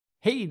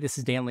Hey, this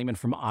is Dan Lehman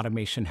from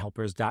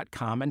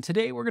automationhelpers.com, and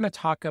today we're going to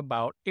talk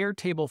about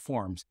Airtable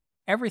Forms.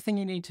 Everything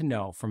you need to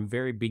know from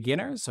very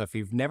beginners, so if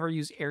you've never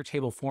used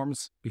Airtable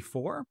Forms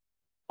before,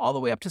 all the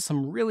way up to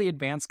some really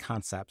advanced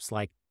concepts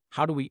like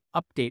how do we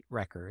update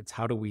records?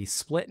 How do we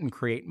split and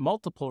create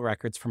multiple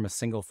records from a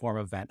single form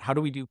event? How do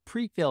we do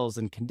pre-fills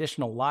and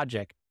conditional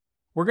logic?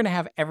 We're going to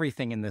have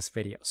everything in this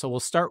video. So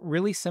we'll start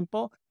really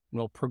simple and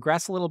we'll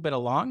progress a little bit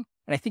along.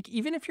 And I think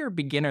even if you're a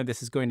beginner,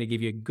 this is going to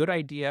give you a good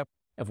idea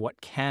of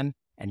what can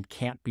and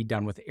can't be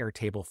done with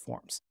Airtable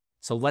Forms.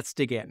 So let's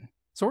dig in.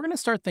 So we're going to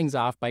start things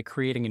off by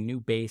creating a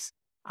new base.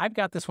 I've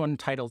got this one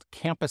titled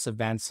Campus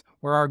Events,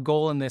 where our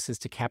goal in this is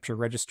to capture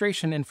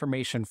registration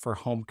information for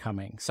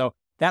homecoming. So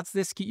that's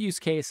this use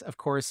case. Of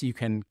course, you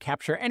can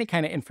capture any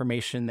kind of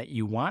information that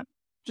you want.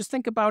 Just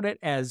think about it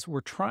as we're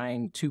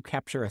trying to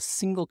capture a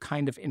single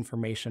kind of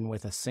information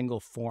with a single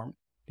form,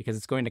 because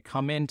it's going to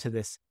come into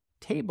this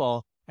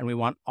table and we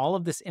want all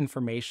of this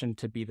information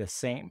to be the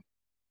same.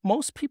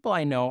 Most people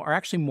I know are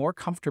actually more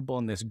comfortable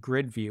in this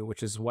grid view,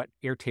 which is what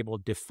Airtable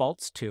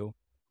defaults to.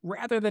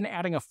 Rather than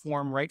adding a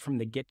form right from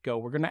the get-go,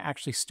 we're going to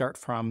actually start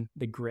from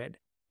the grid.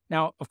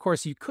 Now, of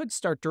course, you could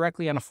start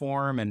directly on a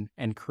form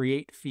and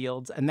create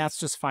fields, and that's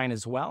just fine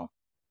as well.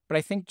 But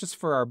I think just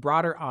for our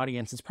broader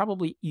audience, it's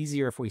probably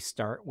easier if we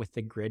start with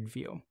the grid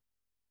view.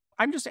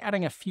 I'm just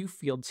adding a few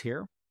fields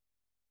here.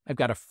 I've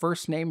got a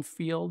first name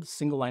field,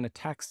 single line of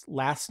text,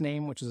 last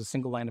name, which is a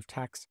single line of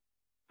text.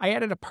 I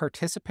added a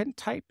participant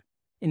type.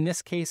 In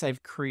this case,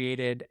 I've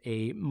created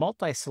a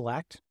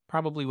multi-select,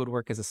 probably would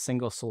work as a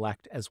single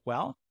select as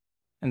well.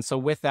 And so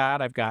with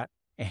that, I've got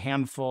a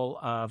handful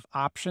of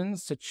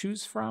options to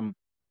choose from.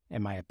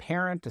 Am I a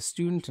parent, a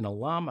student, an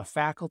alum, a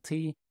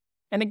faculty?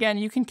 And again,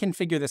 you can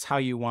configure this how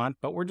you want,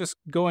 but we're just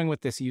going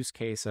with this use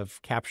case of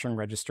capturing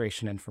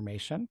registration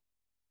information.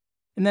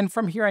 And then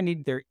from here, I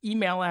need their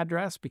email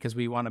address because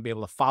we want to be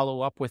able to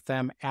follow up with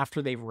them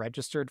after they've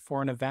registered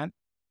for an event.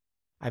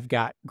 I've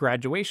got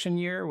graduation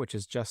year, which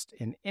is just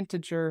an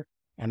integer,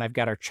 and I've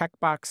got our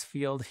checkbox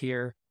field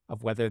here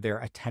of whether they're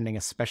attending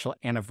a special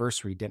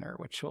anniversary dinner,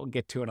 which we'll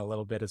get to in a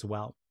little bit as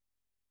well.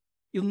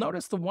 You'll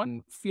notice the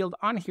one field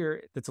on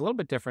here that's a little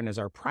bit different is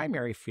our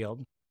primary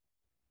field.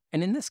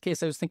 And in this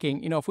case, I was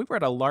thinking, if we were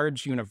at a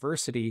large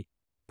university,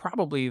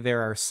 probably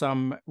there are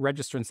some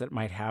registrants that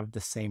might have the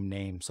same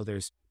name. So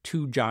there's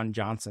two John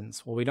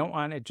Johnsons. Well, we don't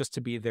want it just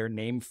to be their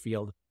name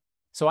field.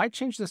 So I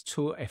changed this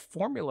to a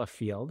formula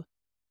field.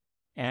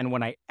 And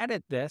when I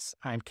edit this,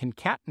 I'm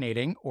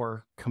concatenating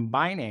or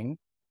combining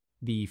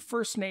the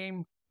first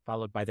name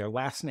followed by their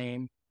last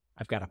name.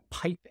 I've got a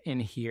pipe in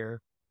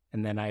here,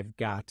 and then I've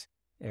got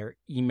their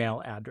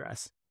email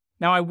address.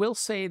 Now, I will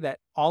say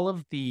that all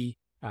of the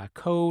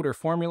code or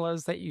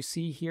formulas that you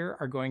see here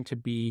are going to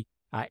be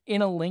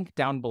in a link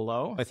down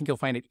below. I think you'll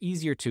find it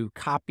easier to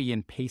copy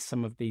and paste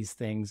some of these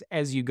things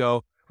as you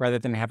go, rather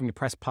than having to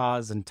press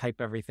pause and type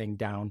everything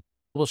down.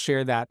 We'll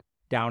share that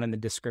down in the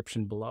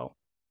description below.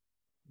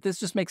 This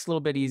just makes it a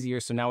little bit easier.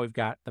 So now we've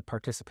got the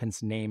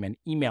participant's name and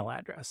email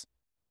address.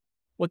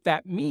 What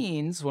that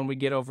means when we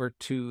get over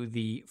to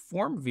the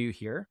form view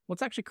here,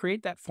 let's actually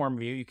create that form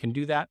view. You can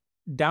do that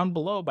down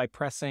below by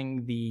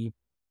pressing the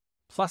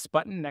plus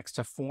button next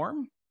to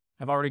form.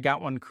 I've already got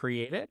one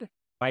created.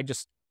 I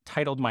just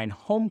titled mine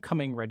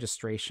Homecoming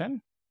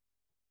Registration.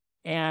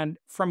 And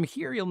from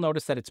here, you'll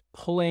notice that it's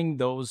pulling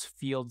those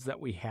fields that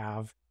we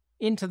have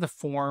into the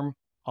form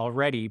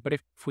already. But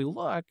if we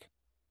look,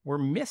 we're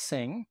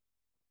missing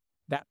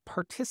that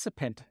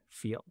participant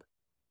field.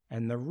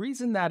 And the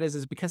reason that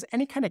is because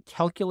any kind of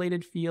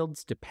calculated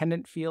fields,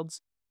 dependent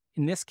fields,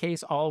 in this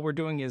case, all we're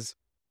doing is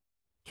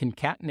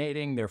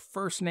concatenating their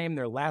first name,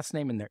 their last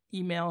name, and their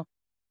email.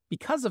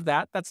 Because of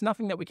that, that's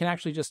nothing that we can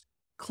actually just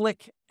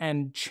click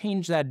and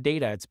change that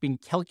data. It's being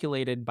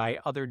calculated by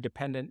other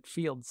dependent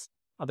fields,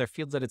 other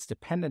fields that it's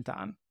dependent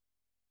on.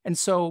 And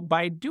so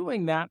by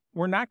doing that,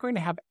 we're not going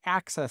to have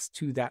access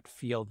to that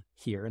field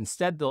here.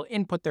 Instead, they'll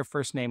input their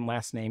first name,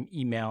 last name,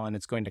 email, and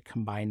it's going to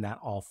combine that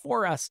all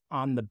for us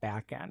on the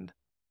back end.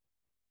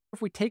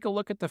 If we take a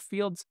look at the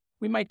fields,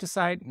 we might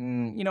decide,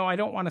 I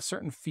don't want a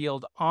certain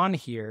field on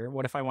here.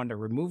 What if I wanted to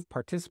remove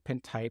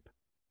participant type?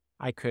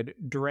 I could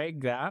drag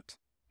that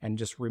and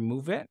just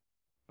remove it,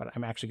 but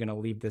I'm actually going to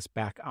leave this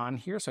back on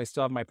here. So I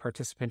still have my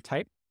participant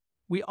type.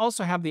 We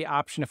also have the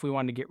option, if we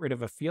wanted to get rid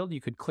of a field, you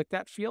could click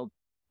that field,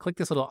 click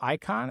this little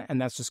icon,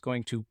 and that's just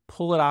going to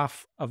pull it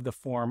off of the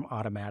form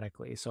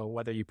automatically. So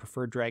whether you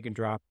prefer drag and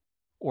drop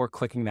or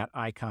clicking that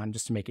icon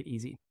just to make it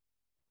easy.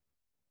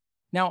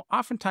 Now,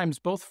 oftentimes,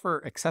 both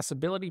for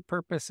accessibility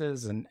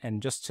purposes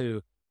and just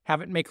to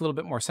have it make a little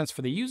bit more sense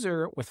for the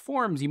user with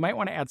forms, you might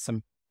want to add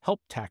some help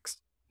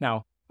text.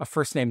 Now, a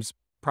first name's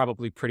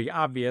probably pretty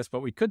obvious, but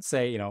we could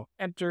say,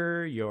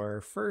 enter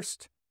your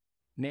first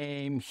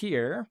name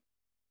here.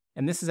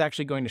 And this is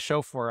actually going to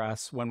show for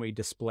us when we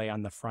display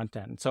on the front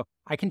end. So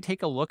I can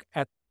take a look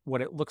at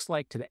what it looks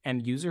like to the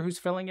end user who's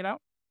filling it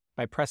out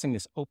by pressing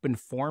this open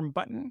form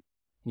button.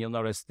 And you'll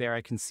notice there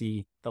I can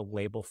see the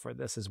label for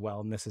this as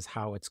well. And this is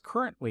how it's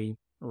currently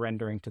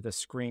rendering to the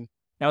screen.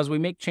 Now, as we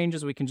make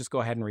changes, we can just go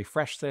ahead and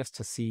refresh this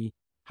to see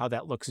how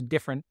that looks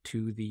different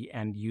to the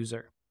end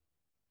user.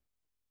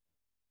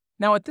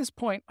 Now, at this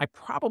point, I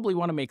probably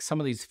want to make some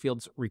of these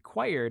fields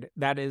required.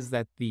 That is,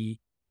 that the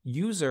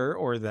user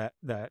or the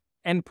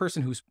end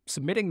person who's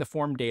submitting the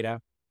form data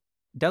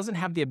doesn't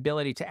have the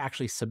ability to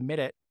actually submit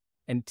it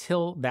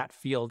until that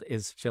field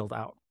is filled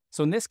out.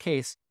 So in this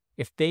case,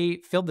 if they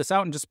filled this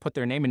out and just put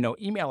their name and no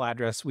email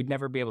address, we'd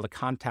never be able to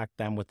contact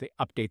them with the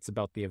updates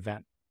about the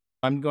event.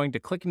 I'm going to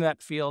click into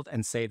that field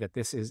and say that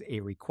this is a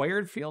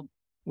required field,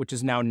 which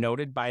is now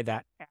noted by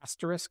that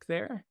asterisk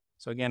there.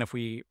 So again, if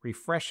we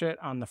refresh it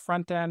on the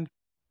front end,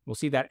 we'll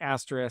see that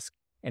asterisk.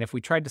 And if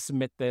we tried to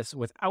submit this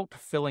without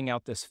filling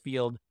out this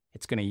field,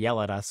 it's going to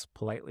yell at us,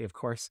 politely, of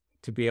course,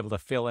 to be able to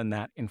fill in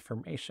that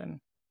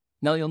information.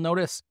 Now you'll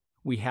notice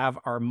we have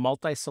our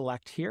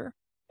multi-select here.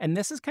 And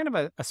this is kind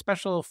of a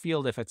special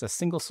field. If it's a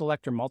single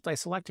select or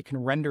multi-select, it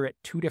can render it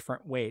two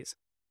different ways.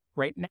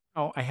 Right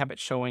now, I have it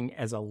showing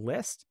as a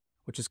list,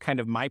 which is kind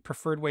of my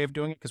preferred way of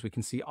doing it because we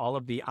can see all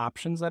of the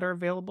options that are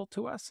available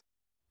to us.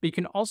 But you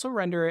can also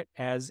render it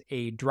as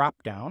a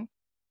drop-down.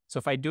 So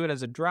if I do it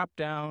as a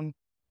drop-down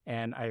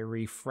and I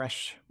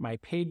refresh my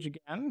page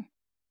again,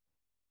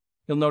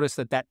 you'll notice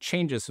that that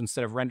changes. So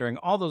instead of rendering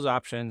all those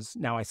options,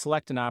 now I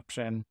select an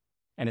option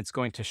and it's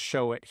going to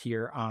show it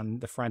here on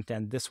the front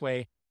end this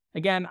way.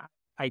 Again,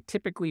 I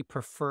typically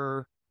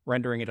prefer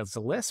rendering it as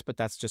a list, but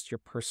that's just your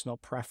personal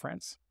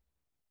preference.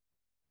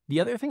 The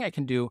other thing I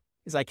can do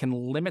is I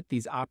can limit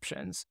these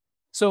options.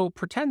 So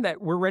pretend that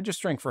we're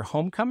registering for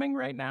homecoming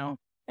right now.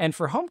 And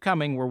for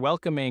homecoming, we're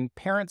welcoming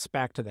parents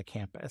back to the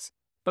campus.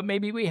 But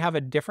maybe we have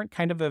a different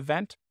kind of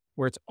event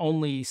where it's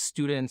only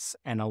students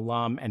and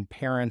alum and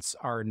parents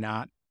are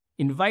not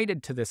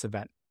invited to this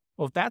event.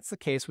 Well, if that's the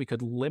case, we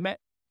could limit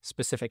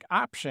specific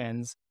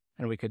options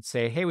and we could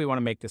say, hey, we want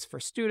to make this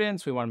for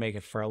students, we want to make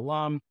it for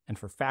alum and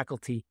for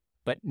faculty,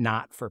 but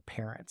not for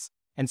parents.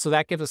 And so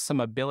that gives us some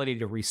ability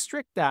to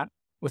restrict that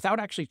without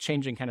actually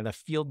changing kind of the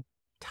field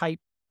type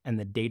and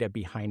the data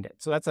behind it.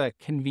 So that's a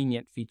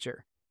convenient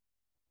feature.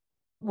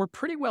 We're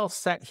pretty well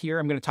set here.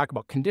 I'm going to talk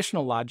about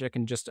conditional logic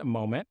in just a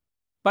moment.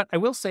 But I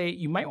will say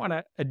you might want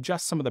to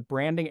adjust some of the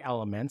branding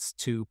elements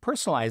to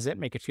personalize it,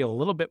 make it feel a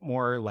little bit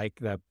more like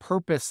the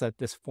purpose that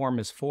this form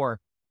is for.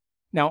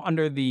 Now,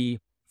 under the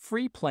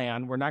free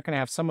plan, we're not going to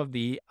have some of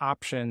the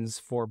options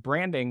for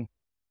branding.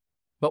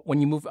 But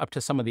when you move up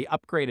to some of the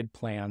upgraded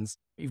plans,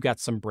 you've got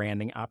some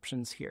branding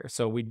options here.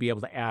 So we'd be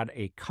able to add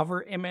a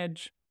cover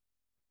image.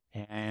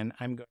 And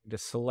I'm going to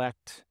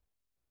select,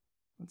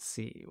 let's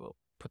see, we'll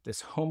put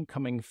this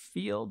homecoming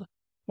field.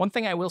 One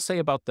thing I will say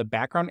about the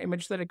background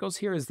image that it goes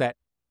here is that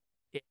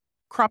it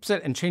crops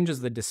it and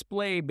changes the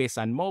display based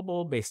on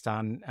mobile, based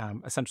on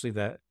essentially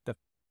the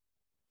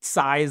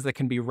size that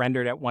can be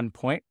rendered at one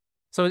point.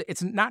 So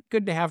it's not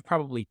good to have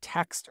probably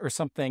text or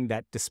something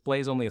that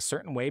displays only a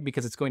certain way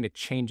because it's going to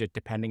change it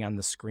depending on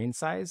the screen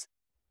size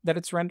that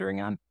it's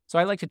rendering on. So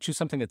I like to choose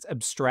something that's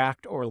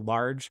abstract or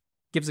large,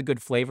 gives a good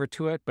flavor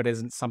to it, but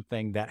isn't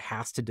something that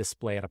has to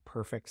display at a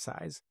perfect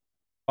size.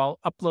 I'll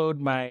upload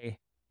my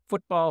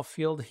football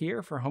field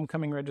here for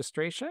homecoming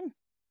registration.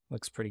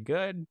 Looks pretty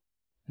good.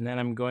 And then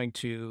I'm going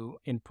to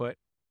input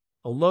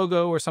a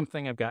logo or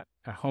something. I've got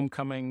a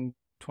homecoming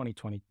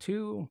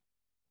 2022.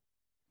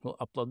 We'll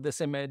upload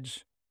this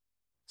image.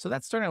 So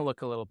that's starting to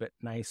look a little bit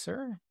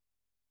nicer.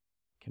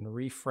 Can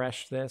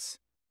refresh this.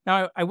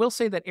 Now, I will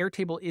say that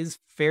Airtable is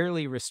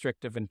fairly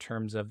restrictive in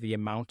terms of the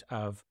amount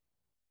of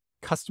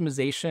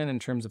customization, in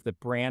terms of the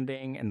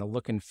branding and the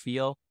look and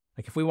feel.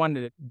 Like if we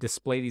wanted to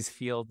display these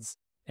fields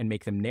and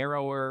make them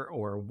narrower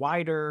or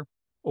wider,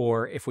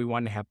 or if we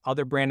wanted to have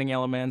other branding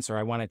elements, or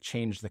I want to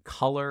change the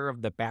color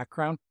of the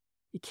background,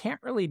 you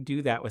can't really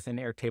do that within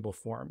Airtable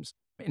Forms.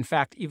 In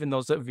fact, even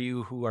those of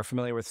you who are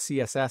familiar with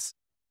CSS,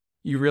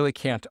 you really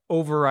can't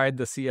override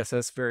the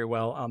CSS very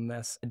well on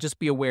this. Just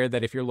be aware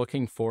that if you're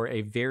looking for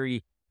a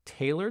very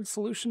tailored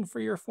solution for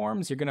your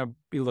forms, you're going to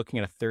be looking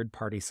at a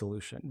third-party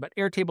solution. But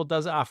Airtable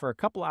does offer a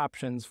couple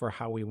options for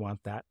how we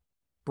want that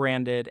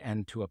branded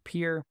and to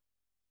appear.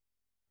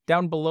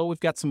 Down below, we've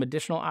got some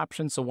additional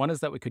options. So one is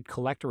that we could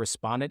collect a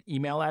respondent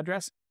email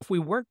address. If we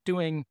weren't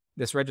doing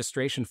this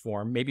registration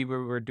form, maybe we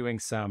were doing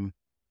some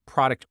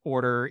product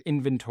order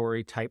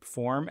inventory type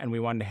form, and we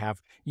wanted to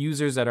have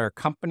users at our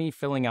company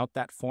filling out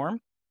that form.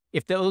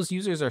 If those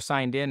users are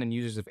signed in and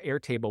users of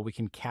Airtable, we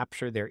can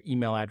capture their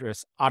email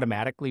address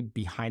automatically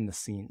behind the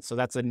scenes. So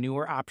that's a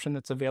newer option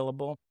that's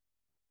available.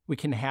 We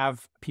can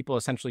have people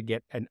essentially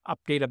get an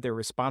update of their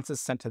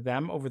responses sent to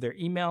them over their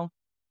email.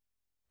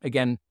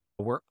 Again,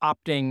 we're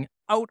opting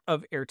out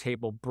of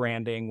Airtable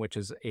branding, which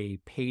is a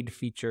paid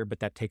feature, but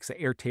that takes the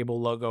Airtable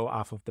logo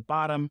off of the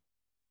bottom.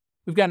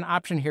 We've got an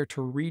option here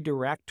to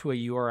redirect to a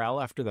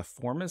URL after the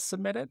form is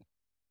submitted.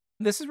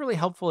 This is really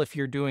helpful if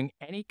you're doing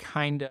any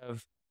kind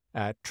of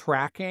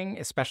tracking,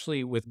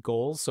 especially with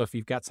goals. So if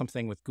you've got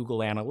something with Google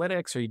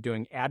Analytics or you're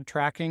doing ad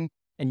tracking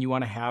and you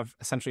want to have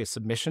essentially a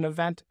submission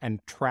event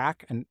and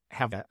track and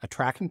have a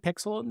tracking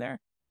pixel in there,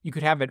 you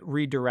could have it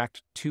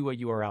redirect to a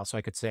URL. So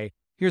I could say,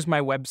 here's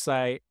my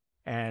website.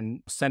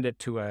 and send it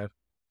to a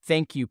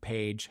thank you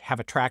page, have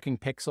a tracking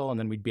pixel, and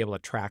then we'd be able to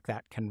track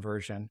that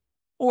conversion.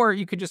 Or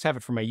you could just have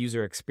it from a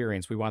user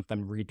experience. We want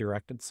them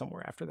redirected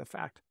somewhere after the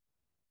fact.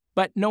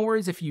 But no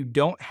worries if you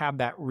don't have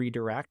that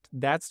redirect.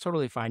 That's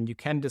totally fine. You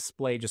can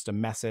display just a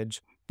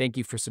message, thank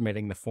you for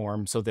submitting the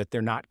form, so that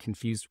they're not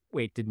confused,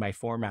 wait, did my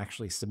form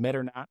actually submit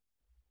or not?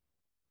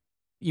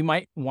 You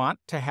might want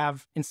to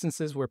have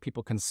instances where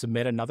people can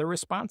submit another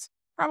response,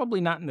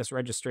 probably not in this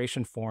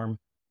registration form,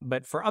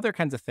 but for other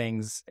kinds of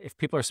things, if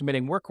people are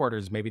submitting work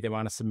orders, maybe they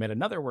want to submit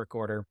another work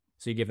order,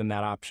 so you give them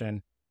that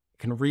option. It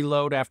can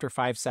reload after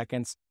 5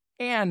 seconds,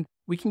 and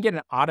we can get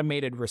an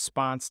automated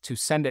response to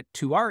send it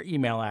to our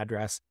email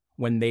address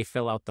when they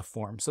fill out the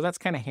form. So that's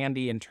kind of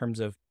handy in terms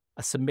of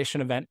a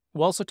submission event.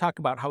 We'll also talk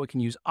about how we can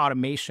use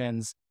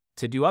automations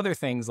to do other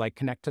things like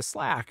connect to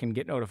Slack and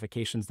get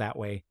notifications that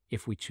way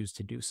if we choose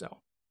to do so.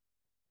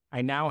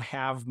 I now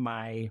have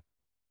my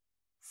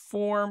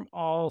form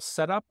all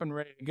set up and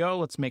ready to go.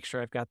 Let's make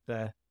sure I've got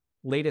the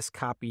latest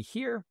copy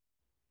here.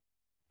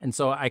 And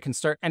so I can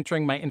start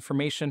entering my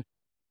information.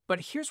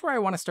 But here's where I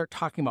want to start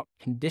talking about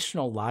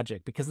conditional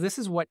logic, because this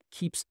is what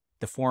keeps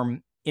the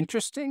form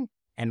interesting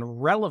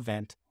and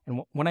relevant.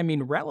 And when I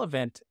mean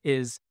relevant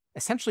is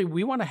essentially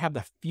we want to have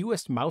the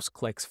fewest mouse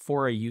clicks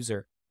for a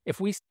user. If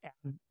we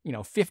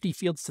add, 50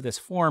 fields to this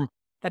form,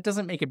 that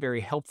doesn't make it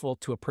very helpful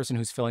to a person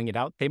who's filling it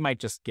out. They might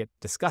just get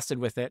disgusted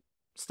with it,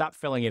 stop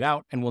filling it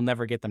out, and we'll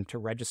never get them to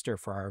register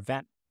for our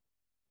event.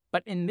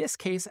 But in this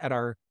case, at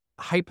our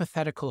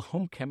hypothetical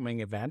homecoming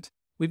event,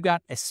 we've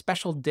got a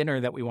special dinner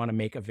that we want to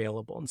make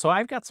available. And so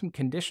I've got some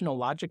conditional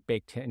logic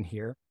baked in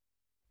here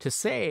to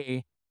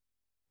say,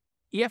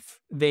 if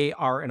they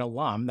are an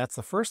alum, that's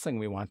the first thing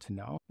we want to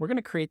know. We're going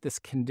to create this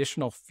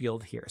conditional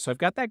field here. So I've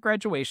got that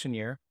graduation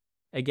year.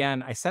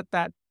 Again, I set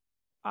that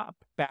up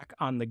back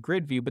on the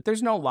grid view, but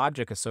there's no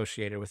logic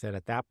associated with it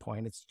at that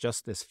point. It's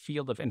just this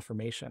field of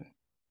information.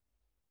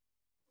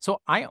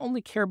 So I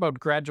only care about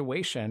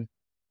graduation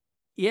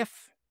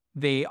if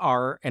they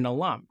are an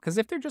alum, because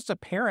if they're just a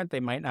parent, they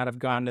might not have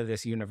gone to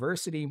this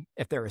university.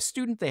 If they're a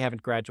student, they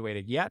haven't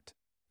graduated yet.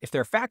 If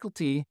they're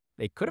faculty,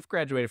 they could have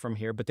graduated from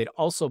here, but they'd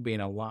also be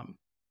an alum.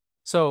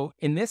 So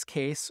in this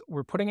case,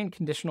 we're putting in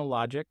conditional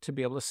logic to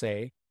be able to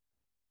say,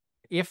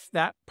 if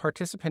that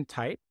participant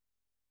type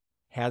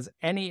has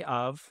any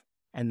of,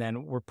 and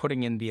then we're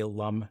putting in the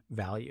alum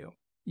value.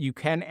 You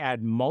can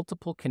add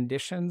multiple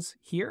conditions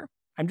here.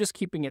 I'm just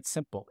keeping it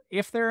simple.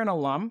 If they're an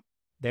alum,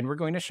 then we're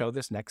going to show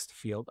this next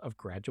field of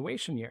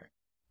graduation year.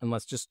 And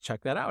let's just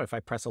check that out. If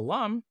I press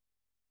alum,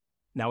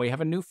 now we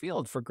have a new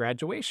field for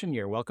graduation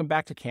year. Welcome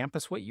back to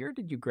campus. What year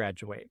did you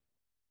graduate?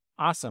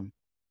 Awesome.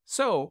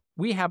 So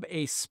we have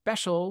a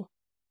special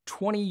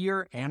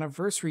 20-year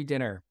anniversary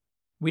dinner.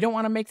 We don't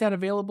want to make that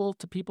available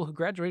to people who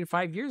graduated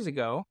 5 years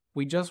ago.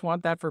 We just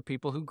want that for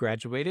people who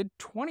graduated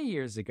 20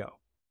 years ago.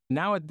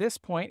 Now at this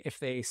point, if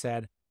they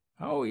said,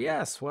 oh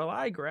yes, well,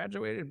 I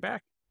graduated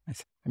back.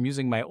 I'm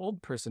using my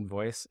old person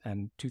voice,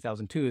 and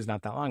 2002 is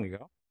not that long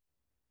ago.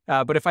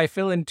 But if I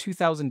fill in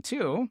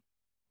 2002,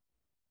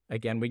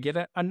 again, we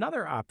get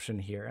another option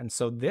here. And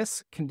so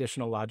this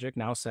conditional logic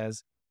now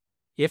says,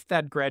 if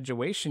that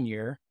graduation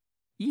year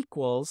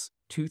equals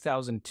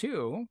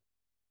 2002,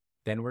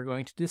 then we're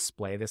going to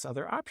display this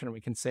other option.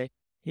 We can say,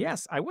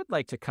 yes, I would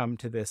like to come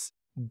to this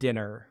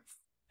dinner.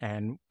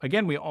 And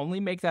again, we only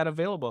make that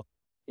available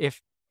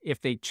if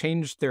they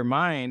changed their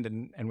mind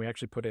and we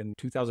actually put in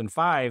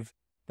 2005,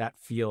 that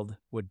field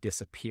would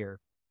disappear.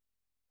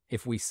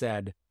 If we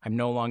said, I'm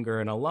no longer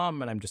an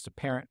alum and I'm just a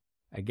parent,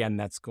 again,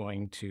 that's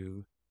going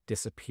to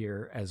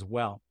disappear as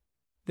well.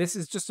 This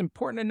is just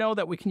important to know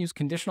that we can use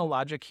conditional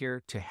logic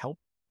here to help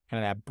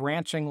kind of that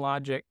branching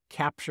logic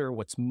capture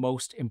what's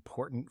most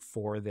important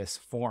for this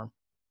form.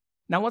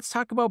 Now let's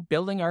talk about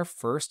building our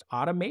first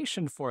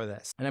automation for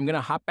this. And I'm going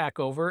to hop back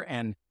over,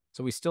 and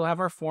so we still have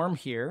our form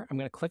here. I'm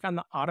going to click on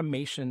the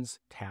Automations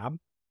tab,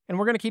 and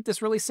we're going to keep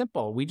this really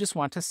simple. We just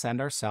want to send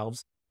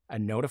ourselves a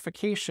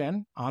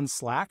notification on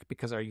Slack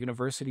because our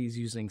university is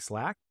using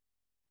Slack.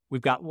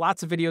 We've got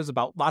lots of videos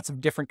about lots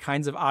of different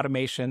kinds of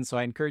automations, so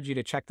I encourage you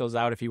to check those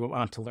out if you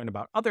want to learn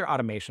about other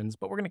automations,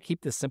 but we're going to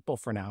keep this simple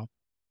for now.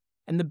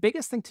 And the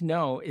biggest thing to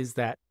know is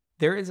that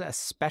there is a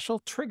special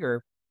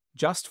trigger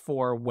just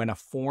for when a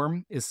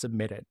form is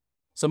submitted.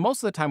 So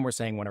most of the time we're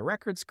saying when a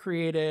record's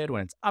created,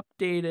 when it's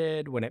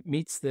updated, when it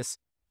meets this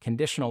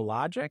conditional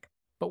logic,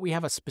 but we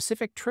have a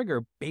specific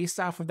trigger based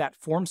off of that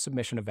form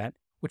submission event,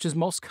 which is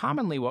most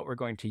commonly what we're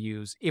going to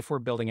use if we're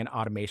building an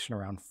automation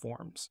around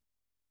forms.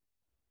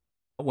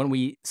 When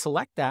we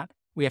select that,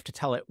 we have to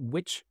tell it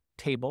which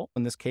table,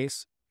 in this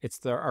case,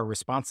 it's our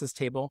responses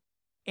table,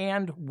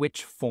 and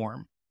which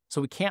form. So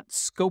we can't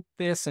scope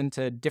this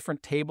into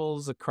different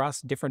tables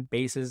across different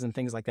bases and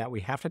things like that.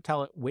 We have to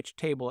tell it which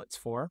table it's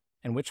for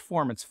and which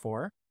form it's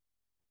for.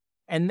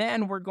 And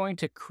then we're going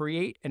to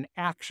create an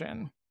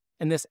action.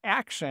 And this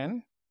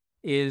action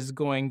is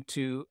going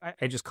to,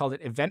 I just called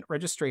it Event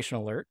Registration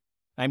Alert.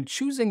 I'm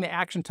choosing the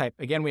action type.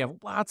 Again, we have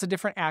lots of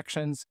different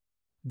actions.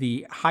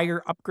 The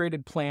higher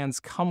upgraded plans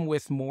come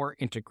with more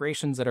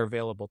integrations that are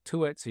available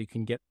to it, so you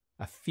can get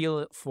a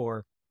feel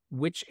for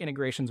which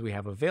integrations we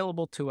have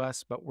available to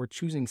us, but we're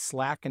choosing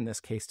Slack in this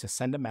case to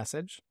send a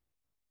message.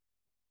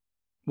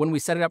 When we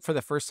set it up for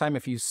the first time,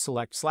 if you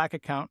select Slack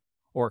account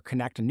or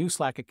connect a new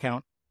Slack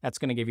account, that's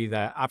going to give you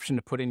the option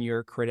to put in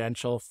your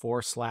credential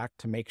for Slack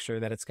to make sure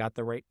that it's got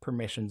the right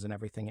permissions and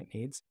everything it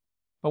needs.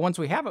 But once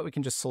we have it, we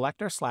can just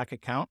select our Slack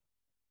account.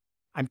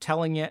 I'm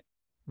telling it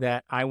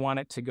that I want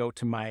it to go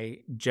to my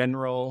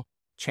general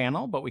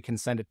channel, but we can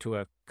send it to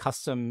a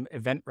custom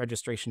event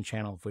registration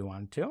channel if we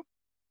wanted to.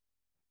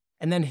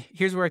 And then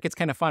here's where it gets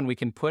kind of fun. We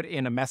can put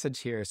in a message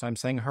here. So I'm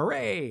saying,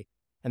 hooray.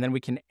 And then we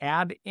can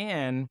add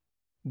in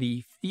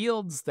the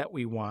fields that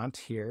we want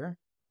here.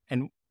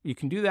 And you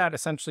can do that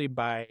essentially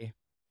by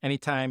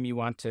anytime you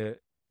want to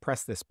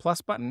press this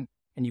plus button,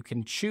 and you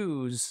can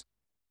choose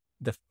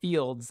the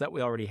fields that we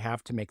already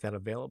have to make that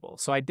available.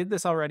 So I did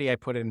this already. I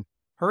put in,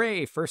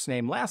 hooray, first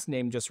name, last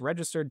name, just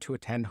registered to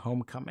attend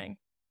homecoming.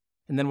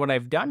 And then what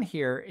I've done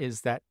here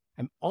is that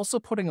I'm also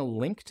putting a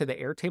link to the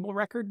Airtable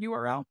record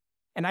URL.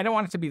 And I don't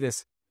want it to be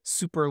this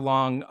super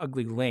long,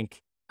 ugly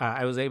link.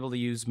 I was able to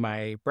use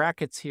my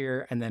brackets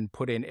here and then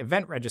put in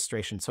event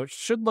registration. So it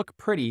should look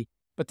pretty,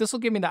 but this will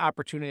give me the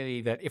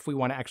opportunity that if we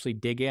want to actually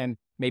dig in,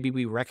 maybe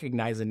we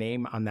recognize a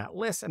name on that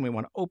list and we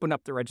want to open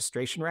up the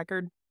registration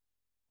record,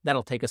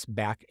 that'll take us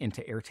back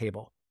into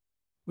Airtable.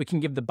 We can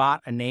give the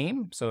bot a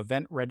name. So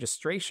event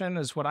registration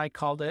is what I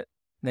called it.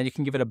 And then you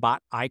can give it a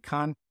bot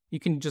icon. You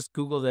can just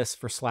Google this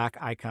for Slack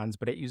icons,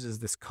 but it uses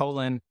this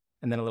colon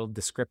and then a little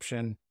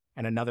description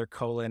and another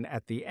colon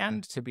at the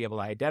end to be able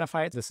to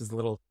identify it. This is a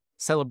little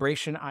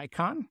celebration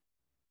icon.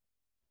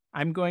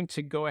 I'm going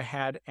to go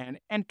ahead and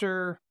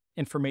enter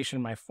information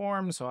in my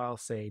form. So I'll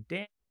say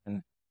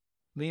Dan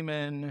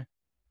Lehman,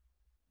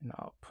 and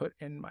I'll put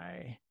in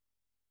my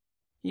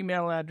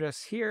email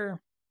address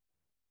here.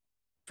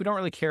 We don't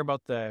really care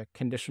about the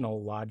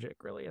conditional logic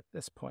really at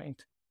this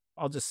point.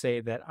 I'll just say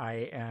that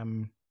I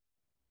am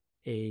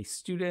a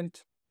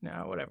student.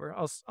 No, whatever.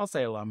 I'll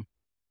say alum.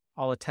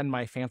 I'll attend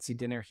my fancy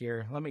dinner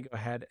here. Let me go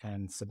ahead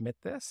and submit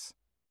this.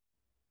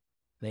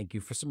 Thank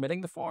you for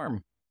submitting the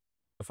form.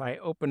 If I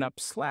open up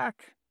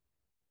Slack,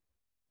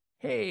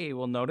 hey,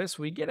 we'll notice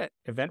we get it.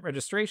 Event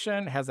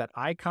registration has that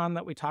icon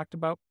that we talked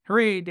about.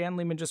 Hooray, Dan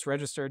Lehman just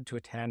registered to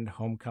attend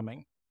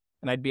homecoming.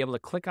 And I'd be able to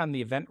click on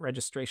the event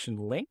registration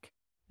link.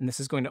 And this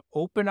is going to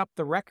open up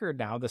the record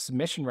now, the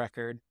submission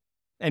record.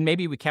 And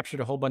maybe we captured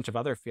a whole bunch of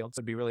other fields.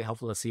 It'd be really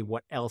helpful to see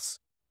what else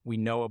we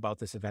know about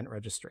this event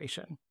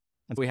registration.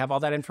 And we have all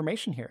that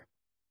information here.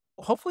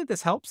 Hopefully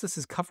this helps. This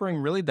is covering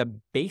really the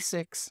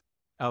basics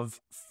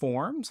of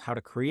forms, how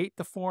to create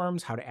the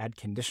forms, how to add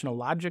conditional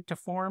logic to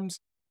forms,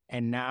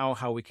 and now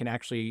how we can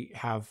actually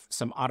have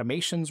some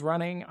automations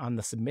running on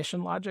the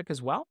submission logic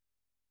as well.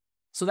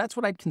 So that's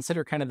what I'd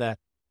consider kind of the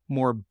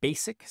more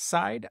basic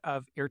side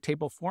of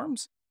Airtable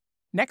Forms.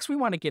 Next, we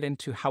want to get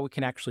into how we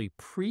can actually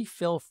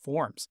pre-fill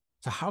forms.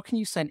 So how can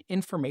you send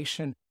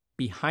information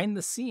behind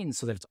the scenes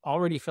so that it's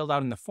already filled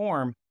out in the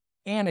form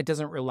and it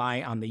doesn't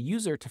rely on the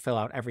user to fill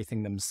out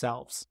everything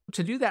themselves?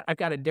 To do that, I've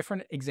got a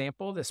different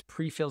example, this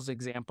pre-fills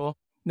example.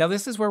 Now,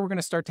 this is where we're going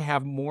to start to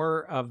have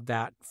more of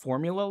that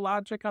formula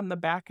logic on the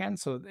back end.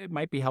 So it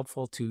might be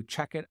helpful to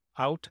check it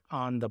out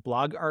on the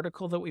blog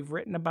article that we've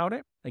written about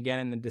it, again,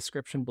 in the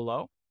description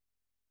below.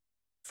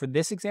 For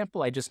this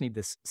example, I just need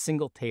this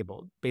single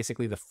table,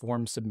 basically the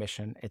form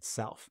submission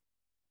itself.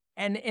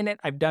 And in it,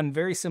 I've done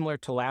very similar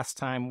to last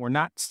time. We're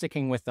not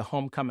sticking with the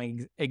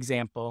homecoming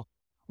example.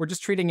 We're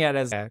just treating it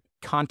as a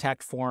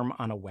contact form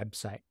on a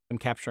website. I'm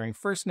capturing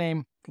first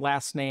name,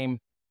 last name,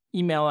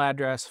 email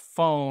address,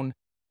 phone,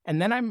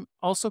 and then I'm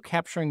also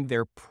capturing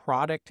their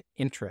product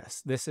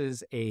interest. This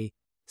is a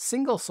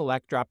single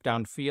select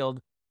drop-down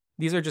field.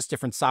 These are just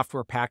different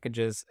software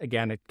packages.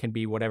 Again, it can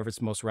be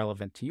whatever's most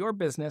relevant to your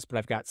business, but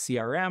I've got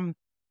CRM,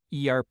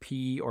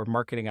 ERP, or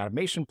marketing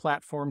automation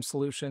platform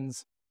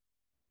solutions.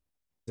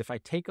 If I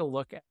take a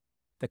look at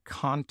the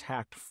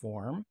contact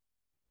form,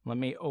 let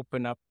me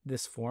open up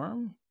this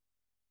form.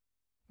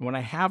 When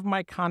I have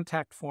my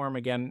contact form,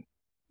 again,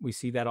 we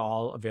see that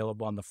all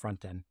available on the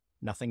front end.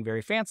 Nothing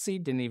very fancy,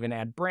 didn't even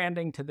add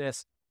branding to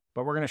this,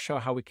 but we're going to show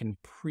how we can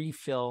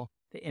pre-fill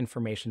the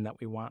information that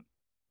we want.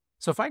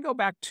 So if I go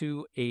back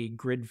to a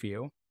grid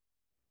view,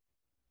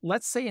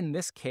 let's say in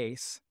this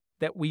case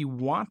that we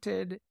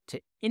wanted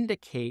to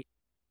indicate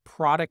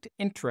product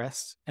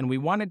interest and we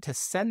wanted to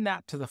send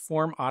that to the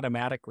form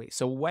automatically.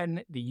 So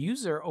when the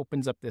user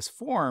opens up this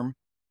form,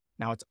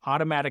 now it's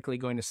automatically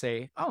going to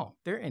say, oh,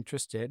 they're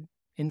interested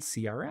in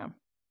CRM.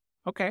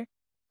 Okay,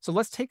 so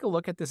let's take a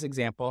look at this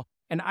example.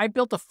 And I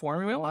built a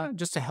formula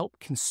just to help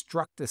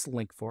construct this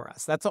link for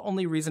us. That's the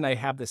only reason I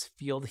have this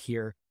field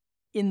here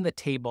in the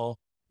table.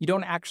 You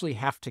don't actually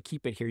have to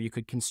keep it here. You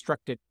could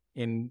construct it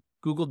in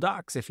Google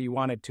Docs if you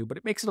wanted to, but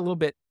it makes it a little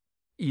bit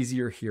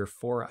easier here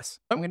for us.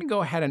 I'm going to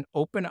go ahead and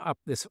open up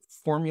this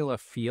formula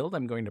field.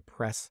 I'm going to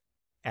press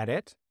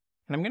Edit,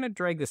 and I'm going to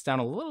drag this down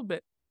a little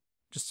bit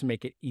just to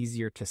make it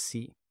easier to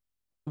see.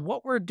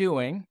 What we're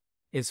doing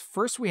is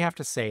first we have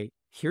to say,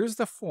 here's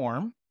the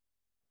form,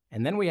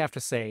 and then we have to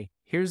say,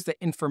 here's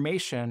the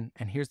information,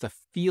 and here's the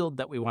field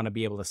that we want to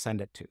be able to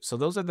send it to. So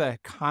those are the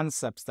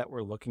concepts that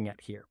we're looking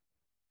at here.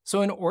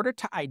 So in order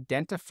to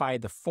identify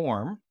the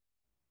form,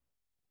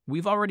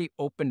 we've already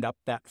opened up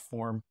that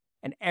form,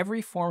 and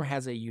every form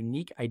has a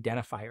unique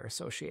identifier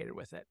associated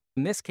with it.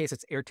 In this case,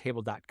 it's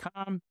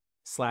airtable.com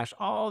 /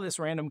 all this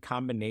random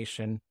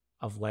combination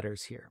of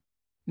letters here.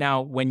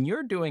 Now, when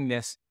you're doing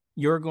this,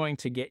 you're going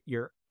to get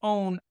your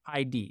own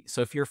ID.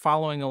 So if you're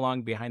following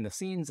along behind the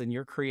scenes and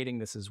you're creating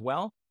this as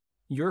well,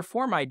 your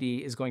form ID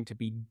is going to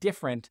be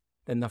different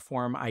than the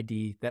form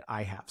ID that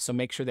I have. So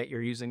make sure that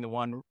you're using the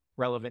one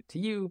relevant to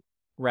you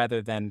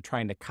rather than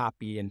trying to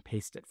copy and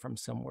paste it from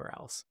somewhere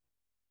else.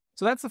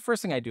 So that's the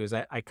first thing I do is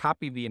I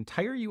copy the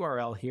entire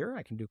URL here.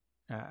 I can do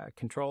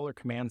Control or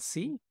Command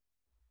C.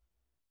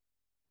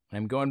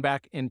 I'm going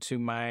back into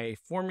my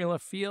formula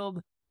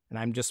field and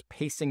I'm just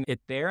pasting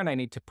it there, and I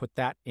need to put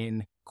that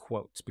in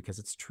quotes because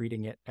it's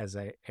treating it as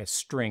a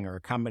string or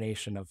a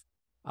combination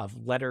of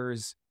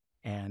letters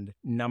and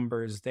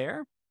numbers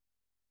there.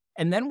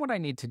 And then what I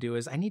need to do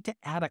is I need to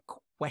add a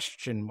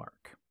question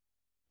mark,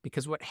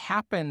 because what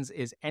happens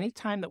is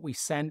anytime that we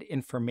send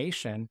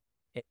information,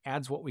 it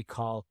adds what we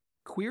call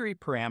query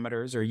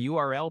parameters or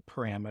URL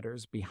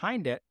parameters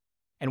behind it,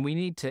 and we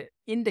need to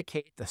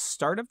indicate the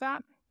start of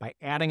that by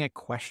adding a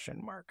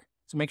question mark.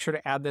 So make sure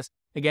to add this.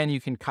 Again,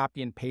 you can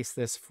copy and paste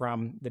this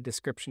from the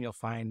description you'll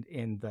find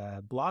in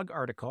the blog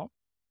article.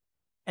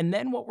 And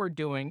then what we're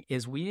doing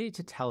is we need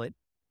to tell it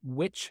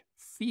which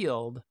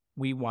field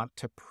we want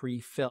to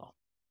pre-fill.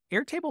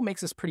 Airtable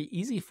makes this pretty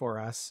easy for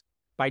us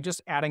by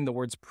just adding the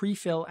words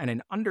pre-fill and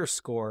an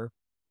underscore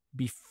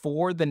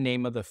before the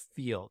name of the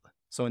field.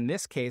 So in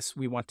this case,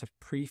 we want to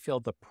pre-fill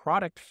the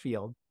product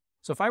field.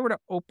 So if I were to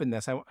open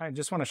this, I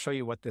just want to show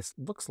you what this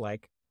looks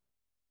like.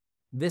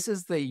 This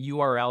is the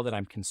URL that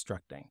I'm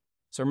constructing.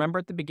 So remember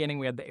at the beginning,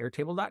 we had the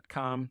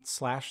airtable.com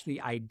 /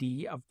 the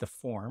ID of the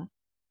form.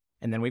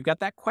 And then we've got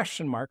that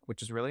question mark,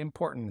 which is really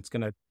important. It's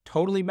going to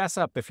totally mess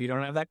up if you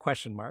don't have that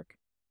question mark.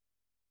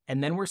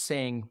 And then we're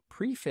saying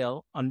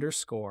prefill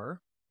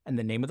underscore, and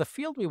the name of the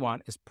field we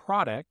want is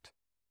product.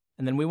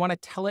 And then we want to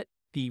tell it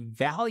the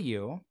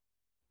value.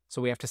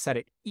 So we have to set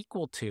it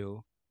equal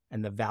to,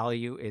 and the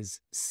value is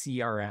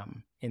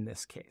CRM in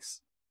this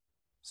case.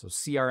 So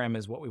CRM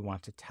is what we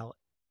want to tell it.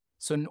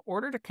 So in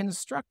order to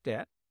construct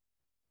it,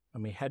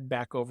 let me head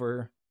back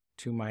over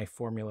to my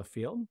formula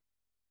field.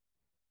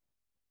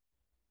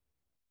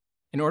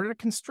 In order to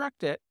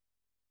construct it,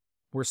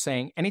 we're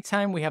saying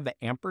anytime we have the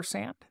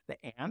ampersand, the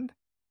and,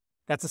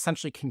 that's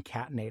essentially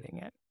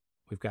concatenating it.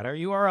 We've got our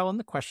URL in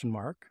the question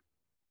mark,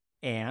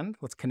 and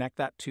let's connect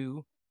that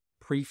to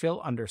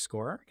prefill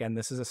underscore. Again,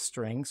 this is a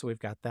string, so we've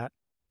got that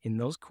in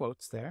those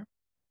quotes there.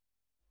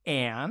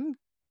 And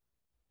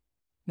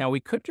now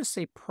we could just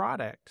say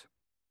product,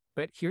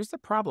 but here's the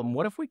problem.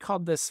 What if we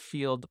called this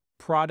field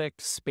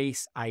product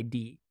space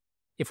ID?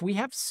 If we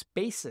have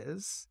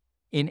spaces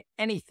in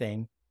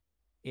anything,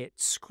 it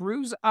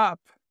screws up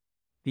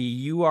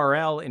the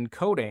URL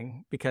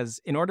encoding,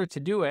 because in order to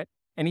do it,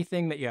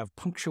 anything that you have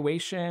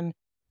punctuation,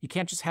 you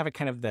can't just have it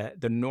kind of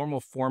the normal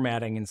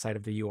formatting inside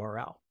of the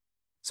URL.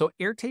 So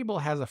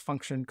Airtable has a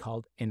function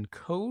called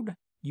encode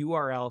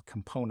URL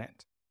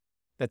component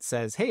that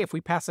says, hey, if we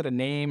pass it a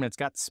name and it's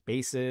got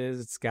spaces,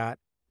 it's got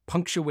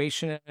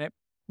punctuation in it,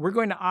 we're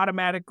going to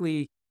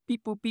automatically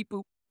beep, boop, beep,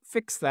 boop,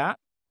 fix that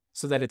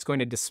so that it's going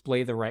to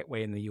display the right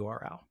way in the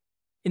URL.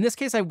 In this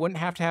case, I wouldn't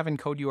have to have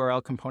encode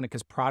URL component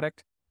because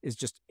product is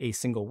just a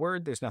single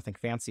word. There's nothing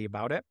fancy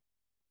about it.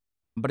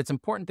 But it's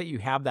important that you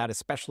have that,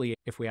 especially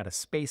if we had a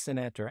space in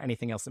it or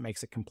anything else that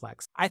makes it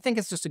complex. I think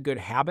it's just a good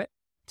habit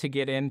to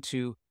get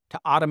into to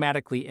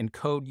automatically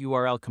encode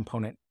URL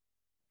component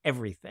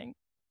everything.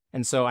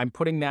 And so I'm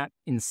putting that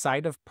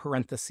inside of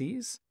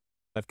parentheses.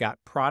 I've got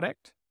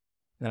product,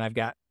 then I've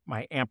got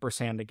my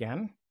ampersand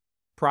again.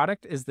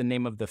 Product is the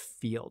name of the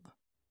field.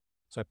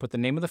 So I put the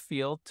name of the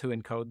field to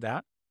encode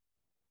that.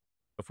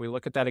 If we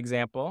look at that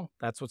example,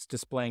 that's what's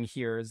displaying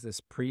here is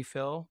this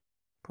prefill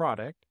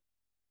product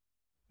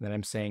that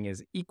I'm saying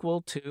is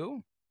equal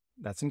to,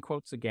 that's in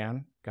quotes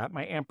again, got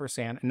my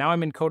ampersand. And now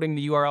I'm encoding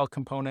the URL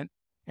component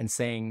and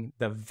saying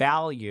the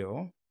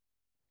value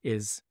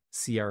is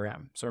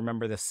CRM. So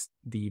remember this,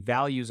 the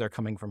values are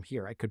coming from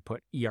here. I could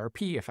put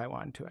ERP if I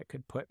wanted to. I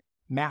could put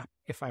map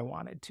if I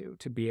wanted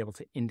to be able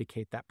to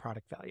indicate that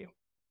product value.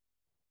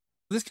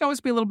 This can always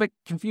be a little bit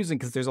confusing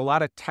because there's a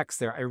lot of text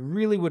there. I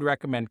really would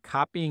recommend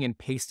copying and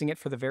pasting it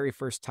for the very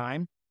first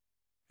time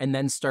and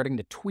then starting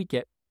to tweak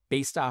it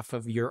based off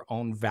of your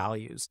own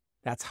values.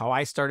 That's how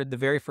I started the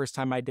very first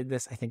time I did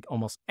this. I think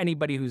almost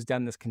anybody who's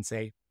done this can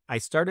say, I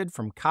started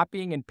from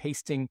copying and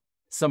pasting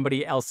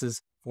somebody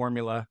else's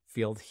formula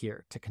field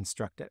here to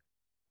construct it.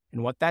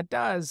 And what that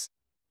does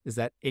is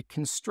that it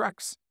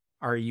constructs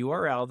our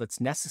URL that's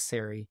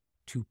necessary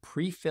to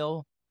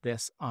pre-fill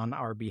this on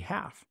our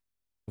behalf.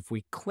 If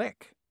we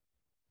click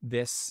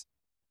this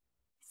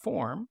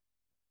form,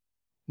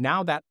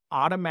 now that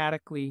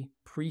automatically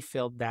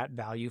pre-filled that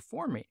value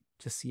for me.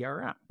 to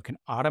CRM. We can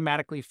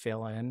automatically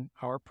fill in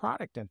our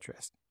product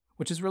interest,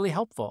 which is really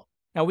helpful.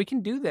 Now, we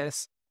can do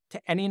this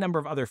to any number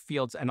of other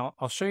fields, and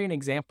I'll show you an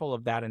example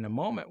of that in a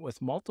moment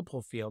with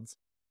multiple fields,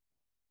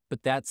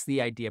 but that's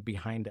the idea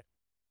behind it.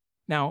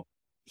 Now,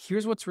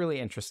 here's what's really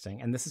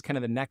interesting, and this is kind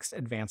of the next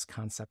advanced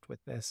concept with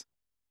this,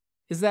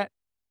 is that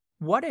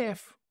what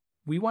if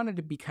we wanted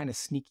to be kind of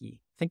sneaky?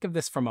 Think of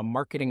this from a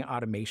marketing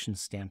automation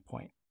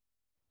standpoint.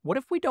 What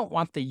if we don't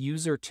want the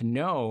user to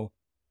know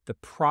the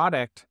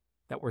product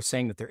that we're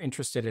saying that they're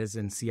interested in is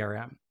in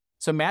CRM?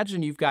 So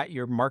imagine you've got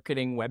your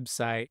marketing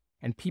website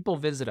and people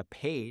visit a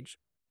page,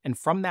 and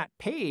from that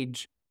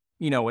page,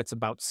 it's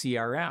about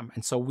CRM.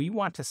 And so we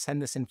want to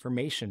send this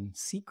information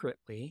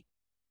secretly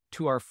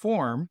to our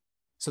form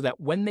so that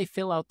when they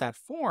fill out that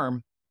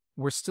form,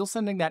 we're still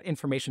sending that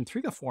information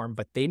through the form,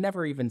 but they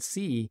never even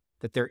see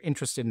that they're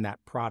interested in that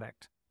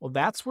product. Well,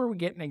 that's where we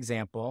get an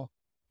example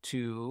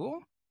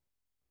to,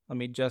 let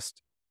me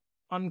just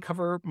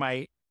uncover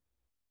my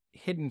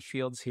hidden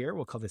fields here.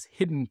 We'll call this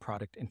hidden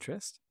product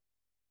interest.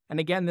 And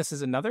again, this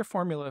is another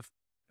formula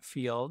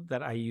field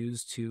that I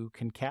use to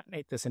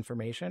concatenate this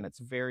information. It's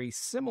very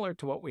similar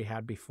to what we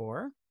had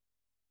before.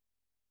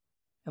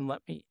 And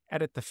let me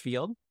edit the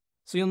field.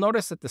 So you'll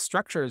notice that the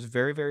structure is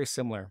very, very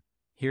similar.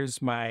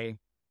 Here's my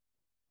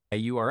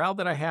URL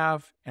that I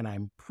have, and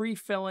I'm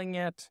pre-filling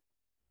it,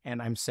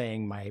 and I'm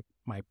saying my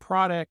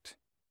product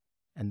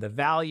and the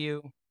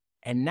value.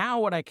 And now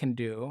what I can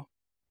do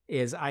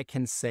is I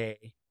can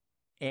say,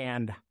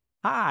 and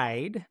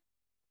hide.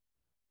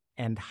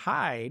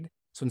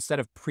 So instead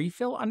of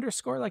pre-fill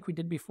underscore like we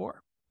did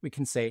before, we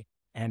can say,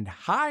 and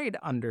hide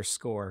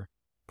underscore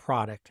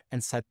product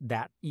and set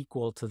that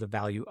equal to the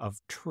value of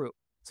true.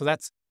 So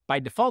that's, by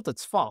default,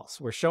 it's false.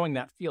 We're showing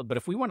that field. But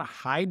if we want to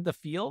hide the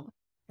field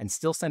and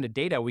still send a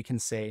data, we can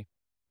say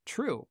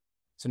true.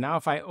 So now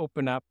if I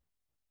open up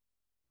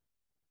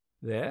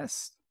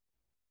this,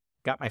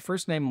 got my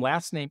first name,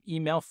 last name,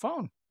 email,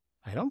 phone.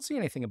 I don't see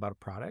anything about a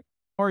product.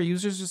 Or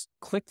users just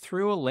click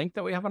through a link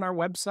that we have on our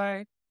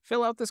website,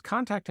 fill out this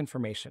contact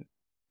information.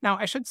 Now,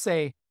 I should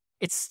say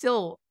it's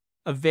still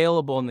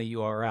available in the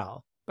URL,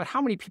 but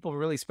how many people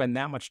really spend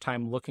that much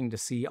time looking to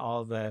see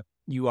all the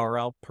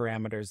URL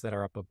parameters that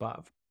are up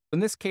above? In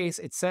this case,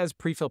 it says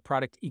prefill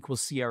product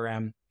equals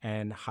CRM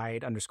and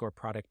hide underscore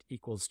product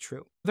equals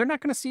true. They're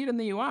not going to see it in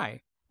the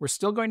UI. We're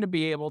still going to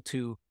be able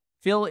to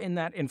fill in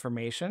that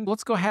information.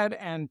 Let's go ahead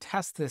and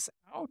test this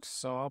out.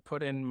 So I'll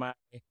put in my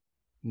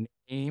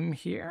name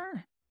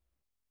here.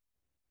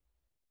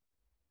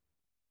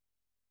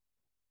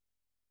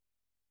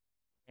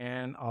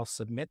 And I'll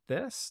submit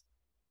this.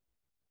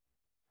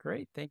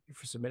 Great, thank you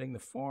for submitting the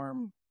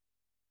form.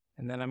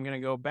 And then I'm going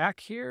to go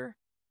back here,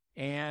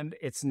 and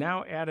it's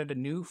now added a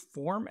new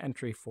form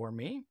entry for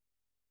me.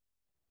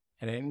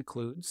 And it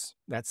includes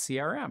that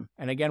CRM.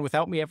 And again,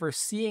 without me ever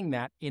seeing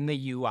that in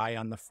the UI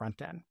on the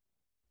front end.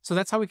 So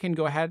that's how we can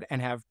go ahead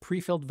and have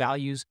pre-filled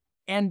values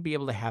and be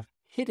able to have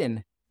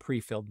hidden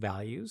pre-filled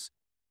values.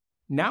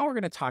 Now we're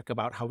going to talk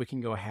about how we can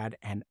go ahead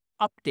and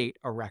update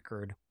a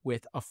record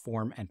with a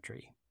form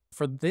entry.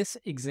 For this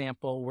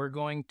example, we're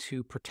going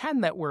to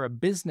pretend that we're a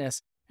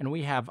business and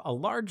we have a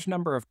large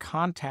number of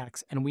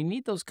contacts, and we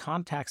need those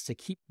contacts to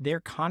keep their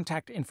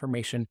contact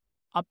information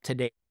up to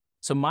date.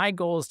 So my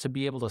goal is to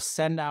be able to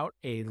send out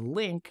a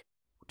link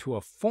to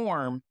a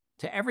form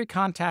to every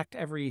contact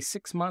every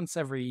 6 months,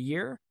 every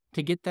year,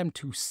 to get them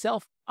to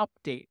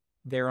self-update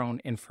their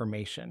own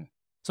information.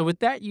 So with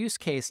that use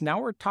case,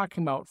 now we're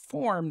talking about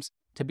forms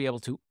to be able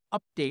to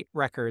update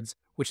records,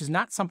 which is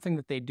not something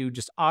that they do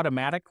just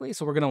automatically.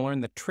 So we're going to learn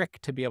the trick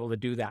to be able to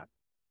do that.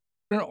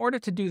 In order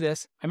to do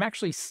this, I'm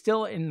actually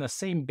still in the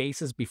same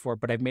base as before,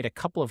 but I've made a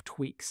couple of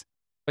tweaks.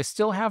 I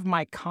still have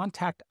my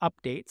contact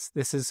updates.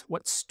 This is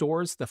what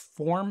stores the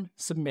form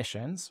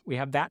submissions. We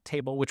have that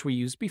table, which we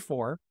used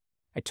before.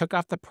 I took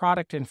off the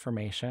product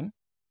information.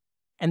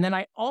 And then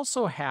I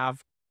also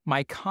have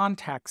my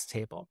contacts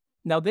table.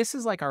 Now, this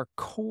is like our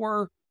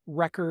core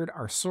record,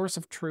 our source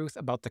of truth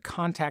about the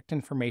contact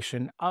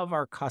information of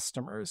our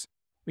customers.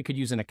 We could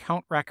use an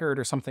account record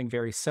or something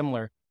very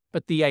similar.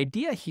 But the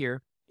idea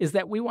here is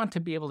that we want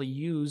to be able to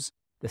use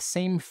the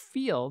same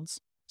fields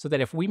so that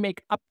if we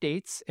make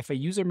updates, if a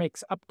user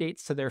makes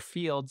updates to their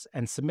fields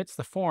and submits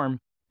the form,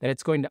 that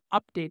it's going to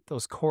update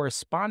those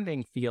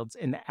corresponding fields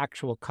in the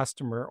actual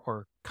customer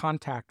or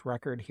contact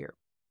record here.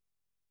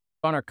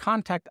 On our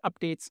contact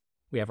updates,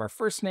 we have our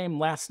first name,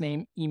 last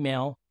name,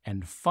 email,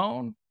 and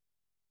phone.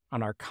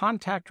 On our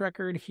contact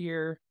record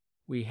here,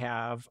 we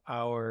have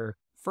our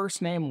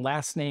first name,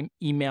 last name,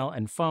 email,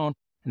 and phone.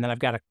 And then I've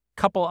got a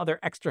couple other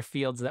extra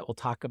fields that we'll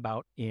talk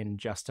about in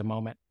just a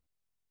moment.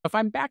 If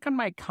I'm back on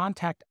my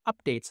contact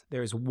updates,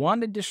 there's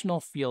one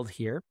additional field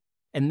here,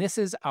 and this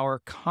is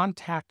our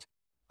contact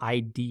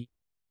ID.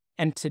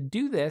 And to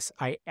do this,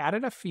 I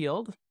added a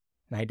field,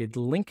 and I did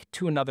link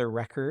to another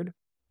record,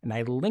 and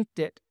I linked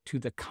it to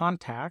the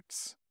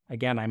contacts.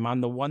 Again, I'm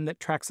on the one that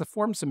tracks the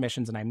form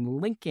submissions, and I'm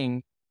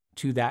linking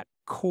to that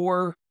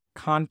core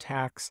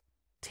contacts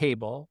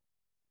table,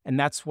 and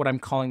that's what I'm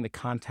calling the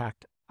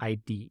contact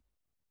ID.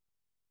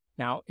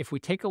 Now, if we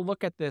take a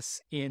look at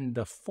this in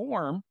the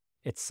form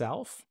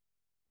itself,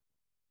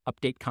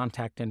 update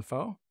contact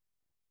info,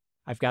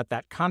 I've got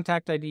that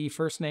contact ID,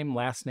 first name,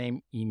 last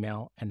name,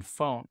 email, and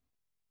phone.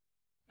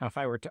 Now, if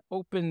I were to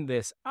open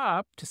this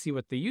up to see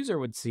what the user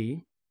would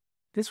see,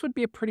 this would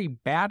be a pretty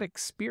bad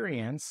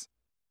experience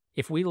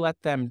if we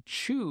let them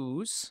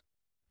choose,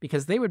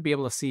 because they would be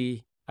able to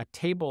see a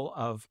table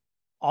of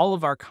all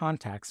of our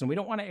contacts. And we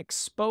don't want to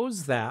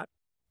expose that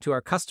to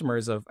our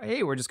customers of,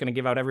 hey, we're just going to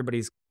give out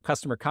everybody's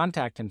customer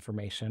contact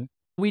information.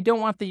 We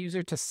don't want the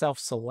user to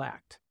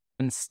self-select.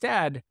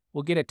 Instead,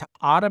 we'll get it to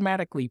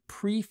automatically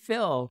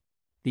pre-fill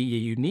the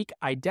unique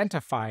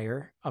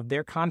identifier of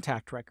their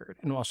contact record.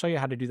 And I'll show you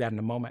how to do that in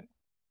a moment.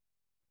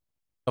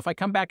 If I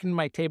come back into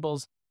my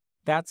tables,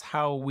 that's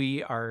how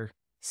we are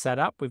set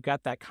up. We've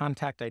got that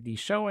contact ID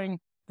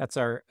showing. That's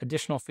our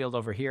additional field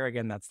over here.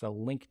 Again, that's the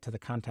link to the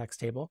contacts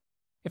table.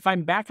 If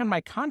I'm back on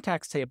my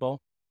contacts table,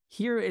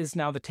 here is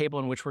now the table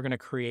in which we're going to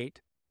create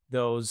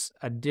those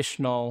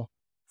additional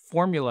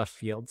formula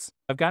fields.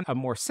 I've got a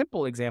more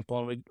simple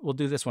example, and we'll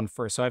do this one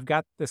first. So I've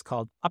got this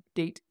called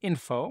update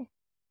info.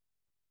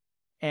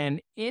 And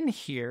in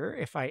here,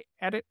 if I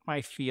edit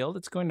my field,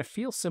 it's going to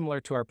feel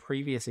similar to our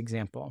previous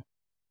example,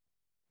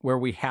 where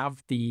we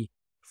have the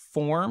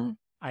form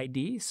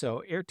ID.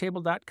 So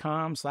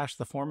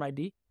airtable.com/the form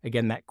ID.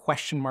 Again, that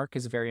question mark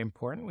is very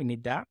important. We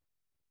need that.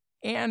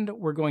 And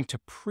we're going to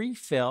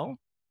pre-fill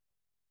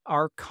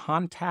our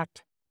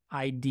contact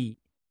ID.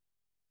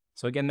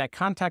 So again, that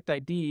contact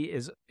ID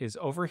is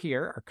over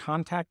here, our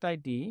contact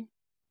ID,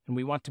 and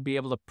we want to be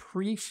able to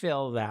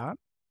pre-fill that. And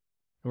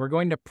we're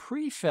going to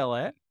pre-fill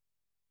it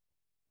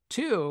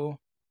to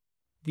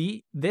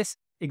this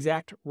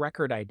exact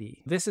record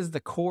ID. This is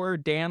the core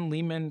Dan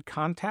Lehman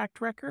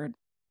contact record,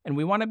 and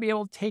we want to be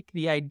able to take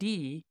the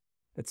ID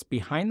that's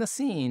behind the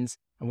scenes,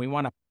 and we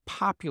want to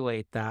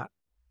populate that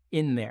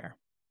in there.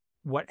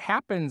 What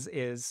happens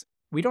is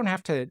we don't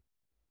have to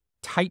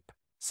type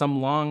some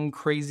long,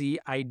 crazy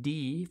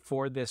ID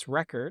for this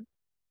record.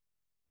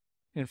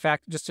 In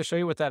fact, just to show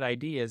you what that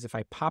ID is, if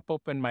I pop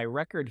open my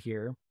record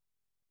here,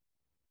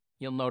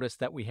 you'll notice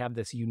that we have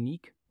this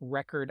unique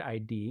record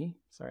ID.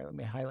 Sorry, let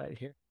me highlight it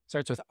here.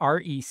 Starts with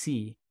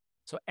REC.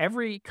 So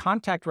every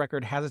contact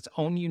record has its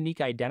own unique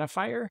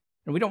identifier,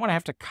 and we don't want to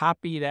have to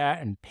copy that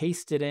and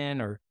paste it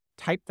in or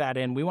type that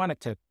in. We want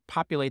it to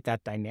populate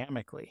that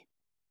dynamically.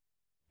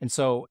 And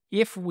so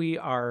if we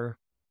are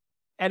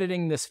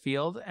editing this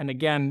field, and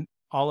again,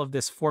 all of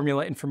this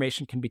formula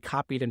information can be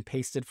copied and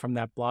pasted from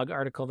that blog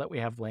article that we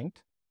have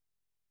linked,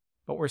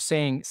 but we're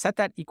saying set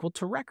that equal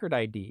to record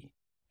ID.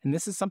 And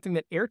this is something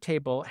that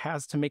Airtable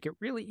has to make it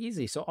really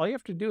easy. So all you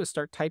have to do is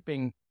start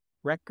typing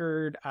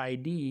record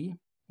ID,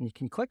 and you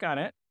can click on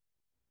it.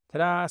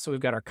 Ta-da! So we've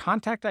got our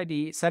contact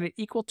ID, set it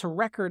equal to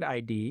record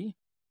ID.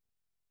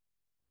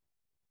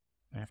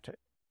 I have to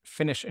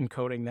finish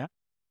encoding that.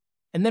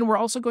 And then we're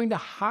also going to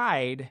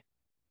hide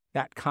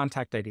that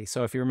contact ID.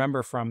 So if you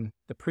remember from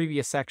the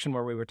previous section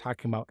where we were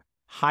talking about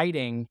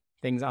hiding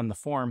things on the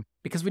form,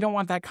 because we don't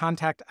want that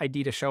contact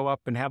ID to show up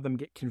and have them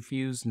get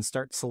confused and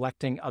start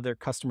selecting other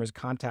customers'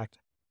 contact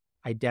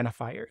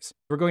identifiers.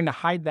 We're going to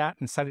hide that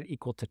and set it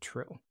equal to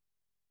true.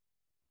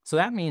 So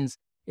that means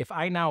if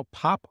I now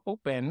pop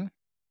open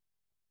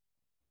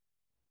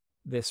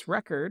this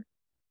record,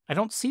 I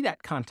don't see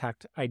that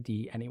contact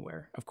ID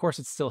anywhere. Of course,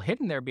 it's still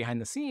hidden there behind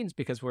the scenes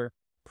because we're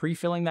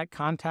pre-filling that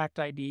contact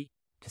ID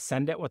to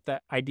send it what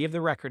the ID of the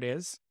record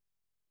is,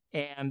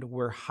 and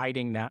we're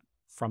hiding that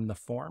from the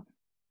form.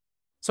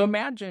 So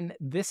imagine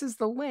this is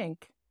the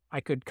link.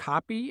 I could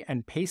copy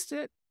and paste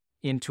it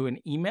into an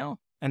email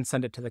and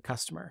send it to the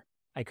customer.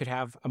 I could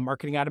have a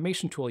marketing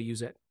automation tool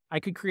use it. I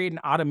could create an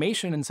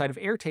automation inside of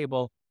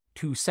Airtable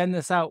to send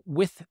this out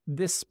with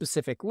this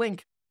specific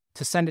link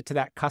to send it to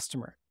that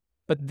customer.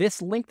 But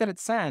this link that it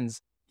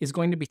sends is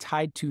going to be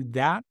tied to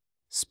that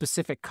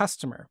specific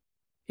customer.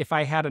 If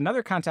I had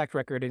another contact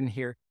record in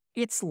here,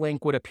 its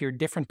link would appear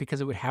different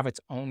because it would have its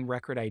own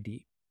record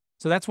ID.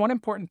 So that's one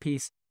important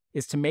piece,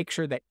 is to make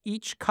sure that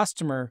each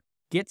customer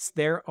gets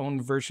their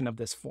own version of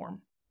this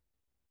form.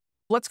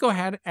 Let's go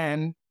ahead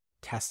and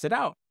test it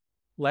out.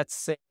 Let's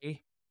say,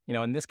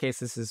 in this case,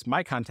 this is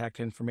my contact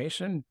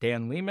information,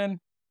 Dan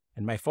Lehman,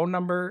 and my phone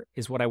number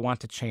is what I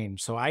want to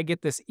change. So I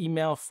get this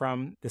email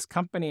from this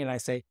company and I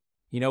say,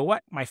 you know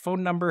what? My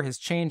phone number has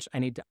changed. I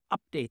need to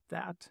update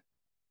that.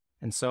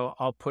 And so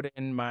I'll put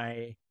in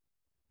my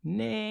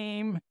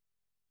name,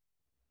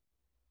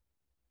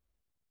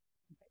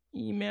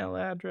 email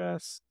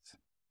address,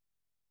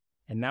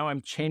 and now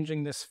I'm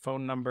changing this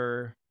phone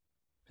number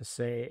to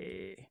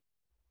say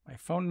my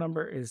phone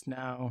number is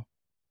now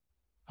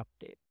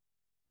updated,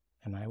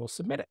 and I will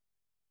submit it.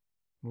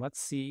 Let's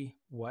see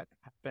what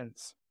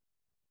happens.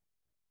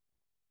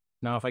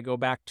 Now, if I go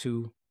back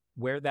to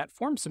where that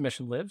form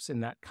submission lives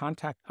in that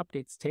contact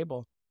updates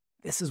table,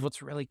 this is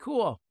what's really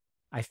cool.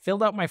 I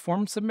filled out my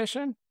form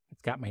submission.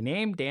 It's got my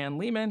name, Dan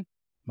Lehman,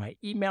 my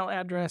email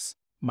address,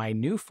 my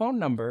new phone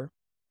number,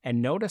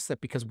 and notice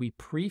that because we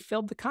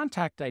pre-filled the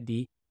contact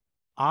ID,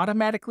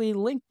 automatically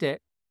linked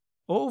it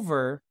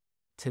over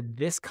to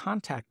this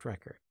contact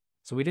record.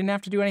 So we didn't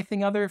have to do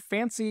anything other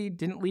fancy,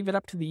 didn't leave it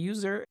up to the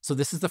user. So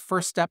this is the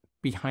first step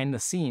behind the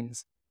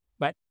scenes.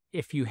 But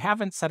if you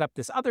haven't set up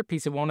this other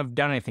piece, it won't have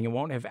done anything. It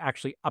won't have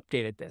actually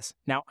updated this.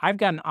 Now, I've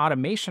got an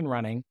automation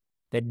running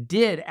that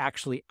did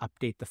actually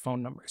update the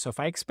phone number. So if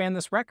I expand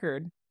this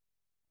record,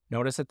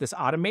 notice that this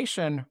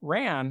automation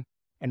ran,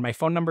 and my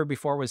phone number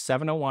before was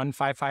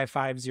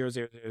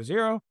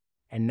 701-555-0000,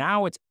 and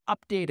now it's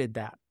updated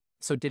that.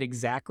 So it did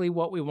exactly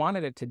what we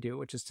wanted it to do,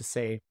 which is to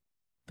say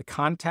the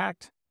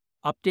contact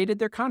updated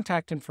their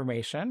contact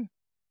information,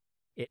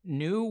 it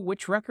knew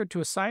which record to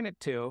assign it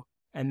to,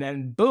 and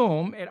then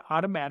boom, it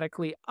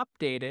automatically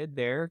updated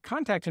their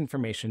contact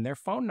information, their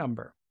phone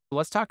number.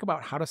 Let's talk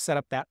about how to set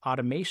up that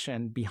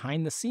automation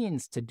behind the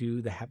scenes to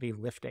do the heavy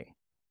lifting.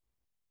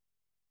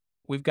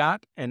 We've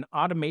got an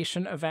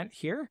automation event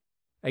here.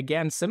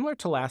 Again, similar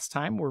to last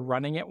time, we're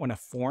running it when a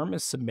form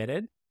is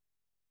submitted,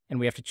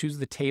 and we have to choose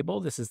the table.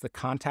 This is the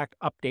contact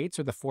updates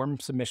or the form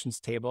submissions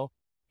table,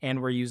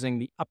 and we're using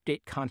the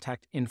update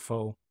contact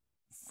info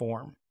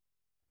form.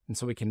 And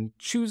so we can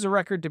choose a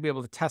record to be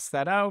able to test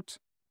that out.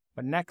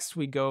 But next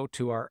we go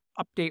to our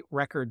update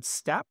record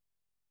step.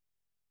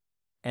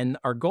 And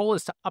our goal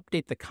is to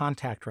update the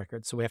contact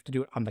record. So we have to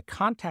do it on the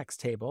contacts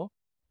table,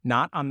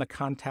 not on the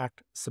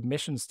contact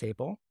submissions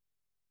table.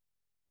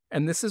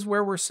 And this is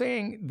where we're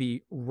saying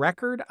the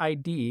record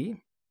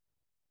ID.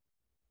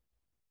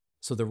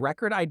 So the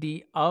record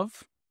ID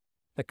of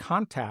the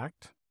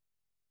contact,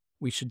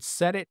 we should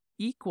set it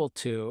equal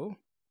to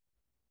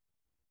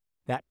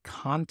that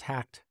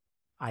contact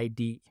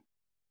ID.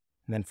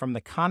 And then from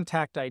the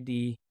contact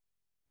ID,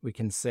 we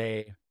can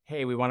say,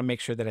 hey, we want to make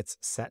sure that it's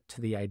set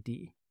to the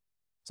ID.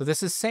 So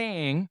this is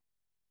saying,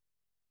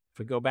 if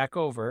we go back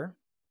over,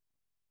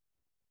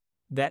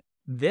 that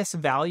this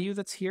value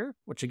that's here,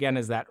 which again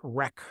is that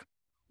rec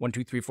 1,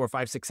 2, 3, 4,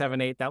 5, 6,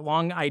 7, 8, that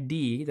long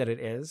ID that it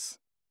is,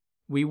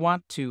 we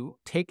want to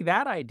take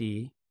that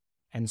ID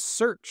and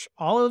search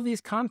all of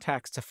these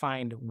contacts to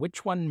find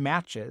which one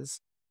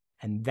matches,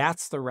 and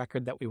that's the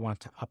record that we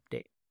want to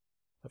update.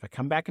 If I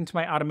come back into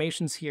my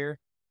automations here,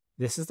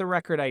 this is the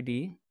record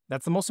ID.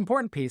 That's the most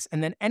important piece.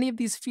 And then any of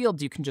these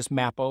fields you can just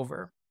map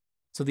over.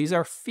 So these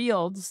are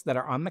fields that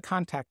are on the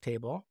contact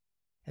table.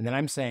 And then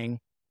I'm saying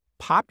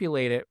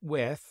populate it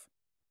with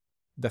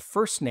the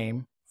first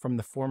name from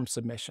the form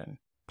submission.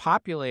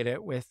 Populate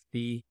it with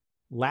the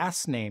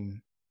last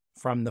name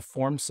from the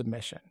form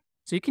submission.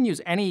 So you can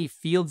use any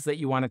fields that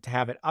you want it to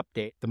have it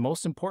update. The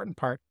most important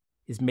part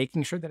is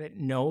making sure that it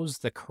knows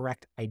the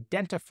correct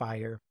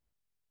identifier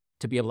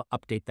to be able to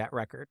update that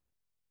record.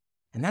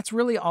 And that's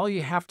really all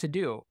you have to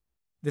do.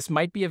 This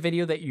might be a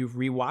video that you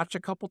rewatch a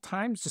couple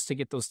times just to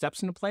get those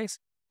steps into place,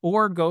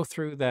 or go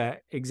through the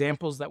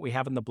examples that we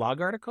have in the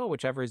blog article,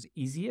 whichever is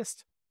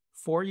easiest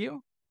for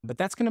you. But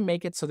that's going to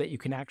make it so that you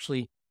can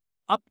actually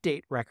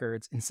update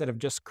records instead of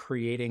just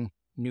creating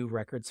new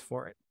records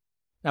for it.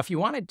 Now, if you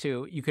wanted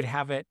to, you could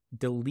have it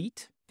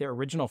delete the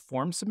original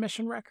form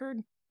submission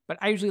record, but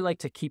I usually like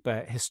to keep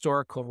a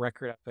historical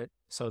record of it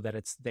so that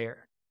it's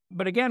there.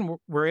 But again,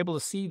 we're able to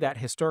see that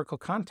historical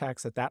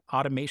context that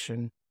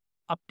automation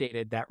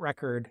updated that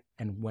record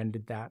and when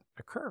did that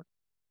occur.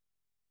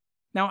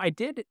 Now, I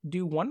did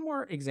do one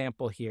more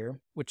example here,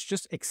 which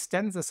just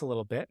extends this a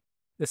little bit.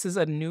 This is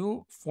a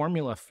new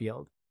formula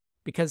field,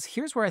 because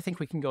here's where I think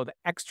we can go the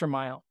extra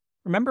mile.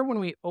 Remember when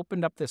we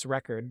opened up this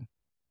record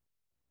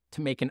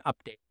to make an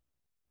update?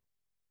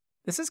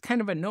 This is kind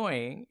of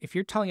annoying if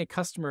you're telling a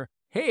customer,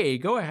 hey,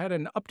 go ahead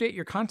and update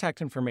your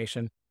contact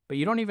information, but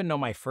you don't even know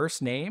my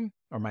first name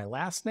or my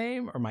last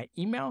name or my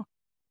email.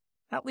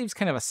 That leaves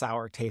kind of a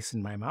sour taste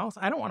in my mouth.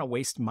 I don't want to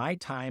waste my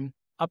time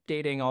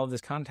updating all of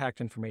this contact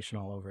information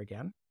all over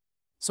again.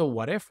 So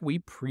what if we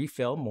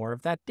pre-fill more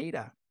of that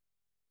data?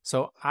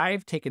 So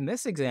I've taken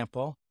this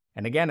example,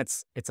 and again,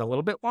 it's a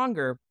little bit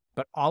longer,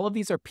 but all of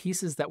these are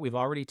pieces that we've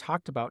already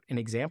talked about in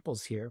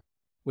examples here,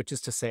 which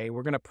is to say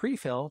we're going to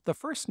pre-fill the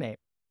first name.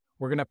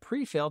 We're going to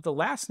pre-fill the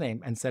last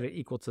name and set it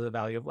equal to the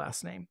value of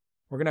last name.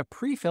 We're going to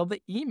pre-fill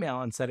the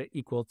email and set it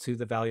equal to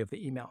the value of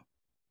the email.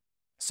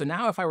 So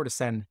now if I were to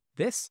send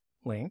this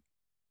link,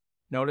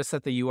 notice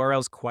that the URL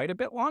is quite a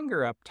bit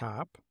longer up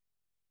top,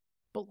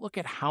 but look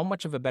at how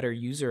much of a better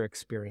user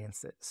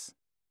experience it is.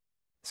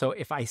 So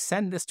if I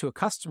send this to a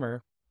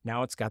customer,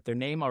 now it's got their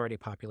name already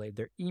populated,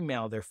 their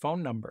email, their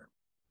phone number.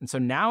 And so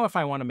now if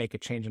I want to make a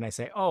change and I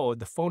say, oh,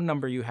 the phone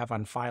number you have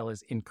on file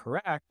is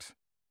incorrect,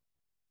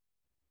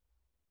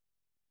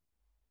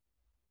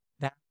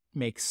 that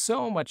makes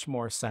so much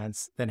more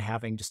sense than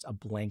having just a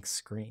blank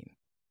screen.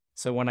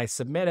 So when I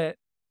submit it,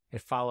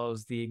 it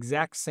follows the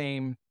exact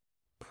same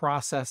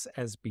process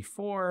as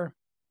before,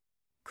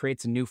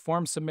 creates a new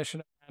form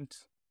submission event.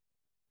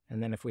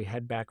 And then if we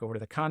head back over to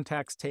the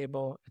contacts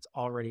table, it's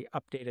already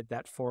updated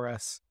that for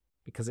us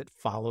because it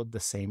followed the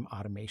same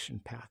automation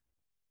path.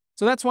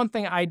 So that's one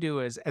thing I do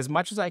is as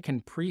much as I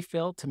can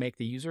pre-fill to make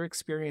the user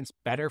experience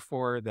better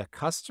for the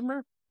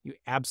customer, you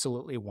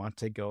absolutely want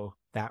to go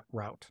that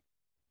route.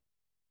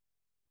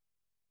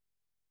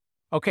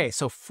 Okay,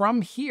 so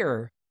from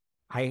here,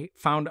 I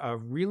found a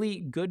really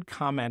good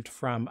comment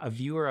from a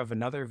viewer of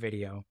another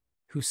video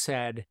who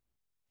said,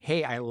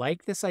 hey, I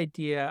like this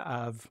idea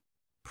of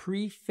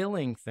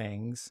pre-filling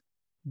things,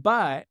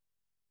 but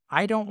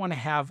I don't want to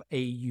have a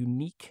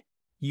unique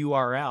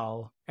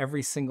URL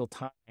every single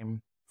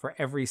time for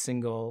every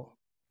single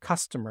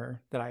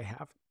customer that I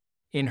have.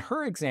 In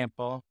her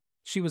example,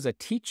 she was a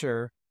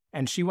teacher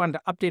and she wanted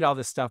to update all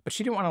this stuff, but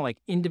she didn't want to like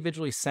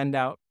individually send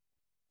out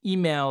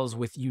emails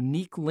with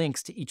unique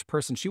links to each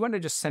person. She wanted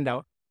to just send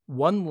out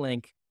one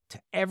link to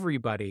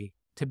everybody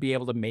to be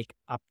able to make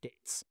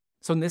updates.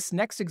 So in this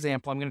next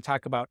example, I'm going to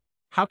talk about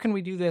how can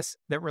we do this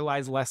that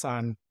relies less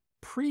on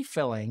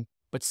pre-filling,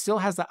 but still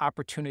has the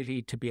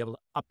opportunity to be able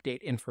to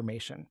update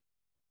information.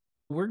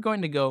 We're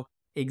going to go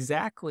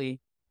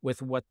exactly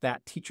with what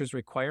that teacher's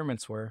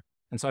requirements were.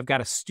 And so I've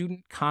got a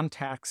student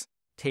contacts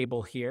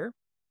table here.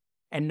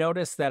 And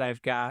notice that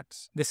I've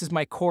got, this is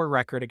my core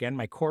record again.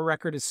 My core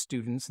record is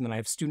students, and then I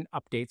have student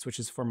updates, which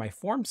is for my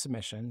form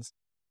submissions.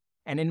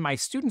 And in my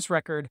students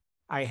record,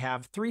 I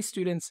have 3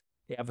 students.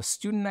 They have a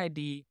student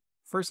ID,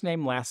 first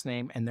name, last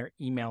name, and their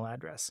email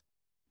address.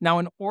 Now,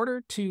 in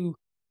order to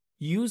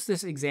use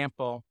this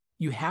example,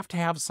 you have to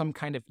have some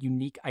kind of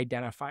unique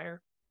identifier.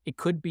 It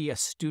could be a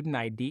student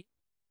ID.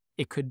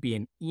 It could be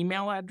an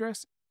email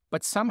address,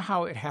 but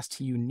somehow it has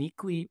to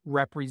uniquely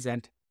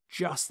represent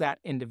just that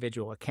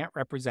individual. It can't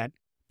represent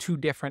 2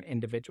 different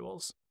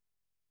individuals.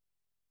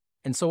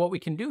 And so what we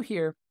can do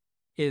here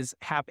is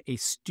have a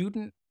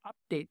student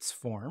updates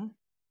form.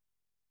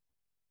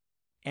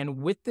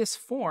 And with this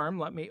form,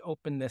 let me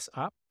open this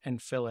up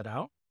and fill it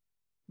out.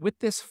 With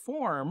this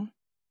form,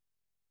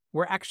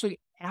 we're actually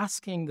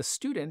asking the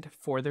student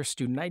for their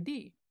student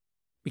ID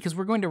because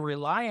we're going to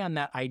rely on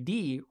that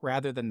ID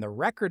rather than the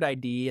record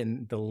ID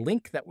and the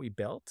link that we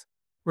built.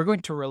 We're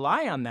going to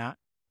rely on that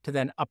to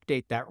then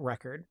update that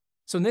record.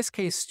 So in this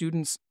case,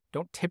 students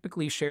don't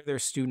typically share their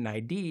student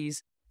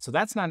IDs, so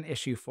that's not an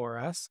issue for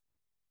us.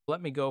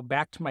 Let me go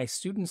back to my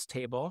students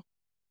table,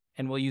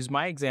 and we'll use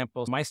my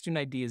example. My student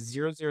ID is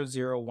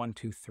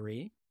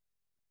 000123,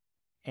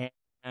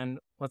 and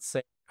let's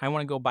say I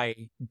want to go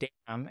by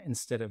Dan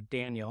instead of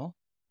Daniel.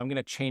 I'm going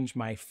to change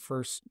my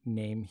first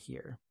name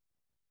here.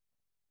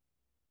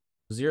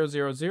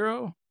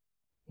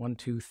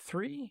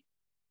 000123,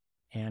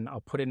 and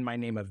I'll put in my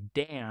name of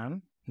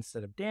Dan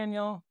instead of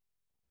Daniel.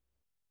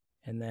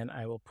 And then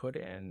I will put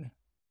in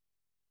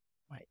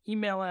my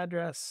email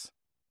address.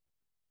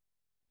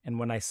 And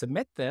when I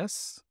submit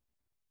this,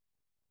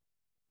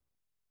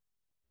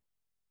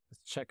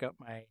 let's check out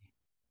my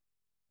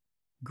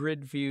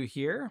grid view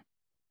here.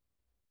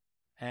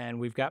 And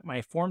we've got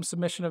my form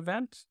submission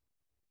event.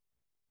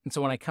 And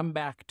so when I come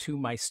back to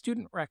my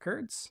student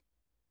records,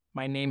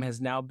 my name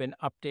has now been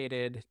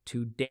updated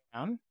to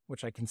Dan,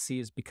 which I can see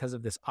is because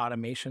of this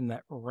automation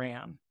that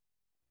ran.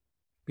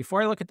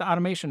 Before I look at the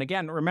automation,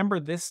 again, remember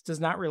this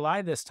does not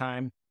rely this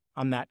time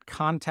on that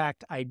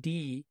contact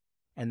ID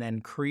and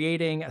then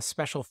creating a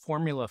special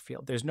formula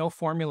field. There's no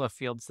formula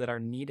fields that are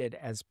needed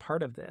as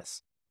part of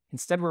this.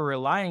 Instead, we're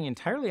relying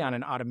entirely on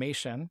an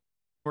automation.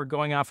 We're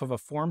going off of a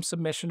form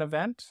submission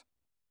event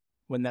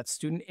when that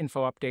student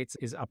info updates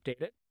is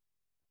updated.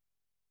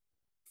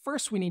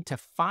 First, we need to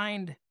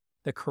find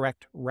the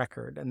correct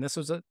record. And this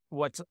was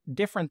what's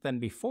different than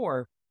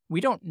before.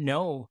 We don't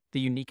know the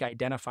unique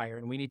identifier,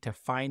 and we need to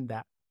find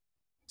that.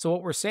 So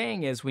what we're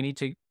saying is we need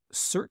to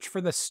search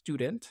for the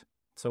student.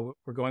 So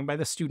we're going by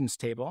the students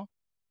table.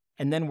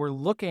 And then we're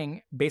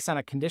looking based on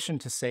a condition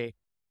to say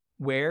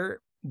where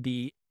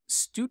the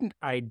student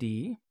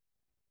ID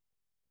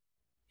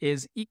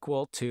is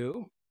equal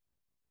to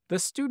the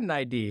student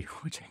ID,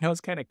 which I know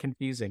is kind of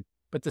confusing.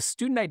 But the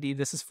student ID,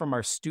 this is from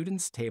our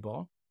students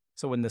table.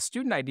 So when the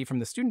student ID from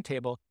the student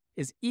table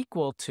is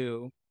equal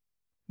to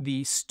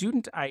the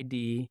student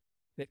ID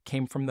that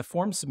came from the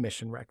form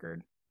submission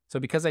record. So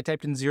because I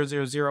typed in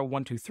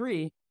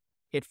 000123,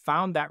 it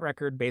found that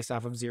record based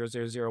off of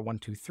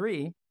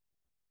 000123,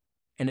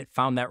 and it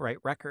found that right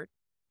record.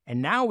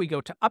 And now we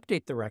go to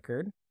update the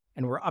record,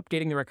 and we're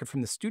updating the record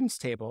from the students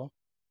table.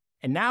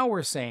 And now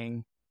we're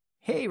saying,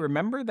 hey,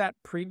 remember that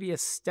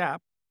previous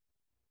step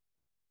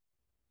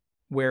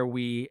where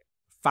we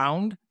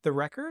found the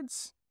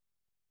records?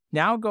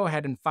 Now go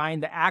ahead and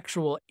find the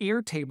actual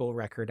Airtable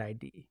record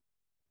ID.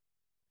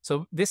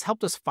 So this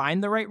helped us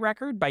find the right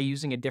record by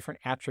using a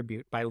different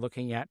attribute by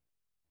looking at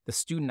the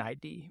student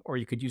ID, or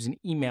you could use an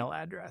email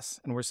address.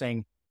 And we're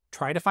saying,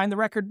 try to find the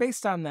record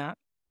based on that.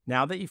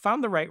 Now that you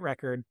found the right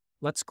record,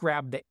 let's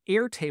grab the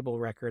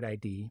Airtable record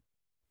ID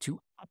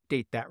to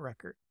update that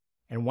record.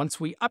 And once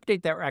we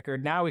update that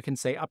record, now we can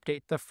say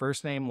update the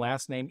first name,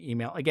 last name,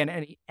 email, again,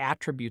 any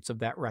attributes of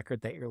that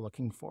record that you're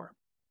looking for.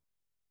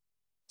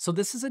 So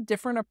this is a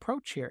different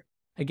approach here.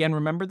 Again,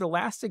 remember the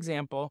last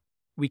example,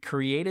 we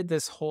created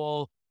this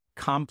whole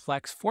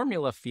complex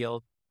formula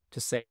field to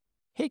say,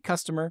 hey,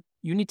 customer,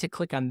 you need to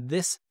click on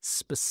this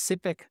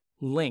specific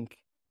link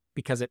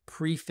because it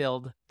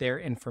pre-filled their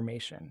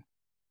information.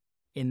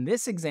 In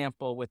this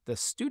example with the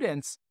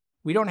students,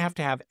 we don't have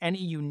to have any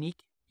unique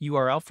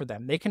URL for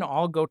them. They can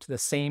all go to the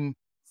same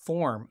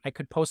form. I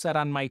could post that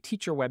on my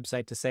teacher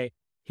website to say,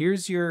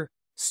 here's your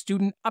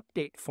student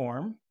update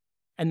form.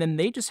 And then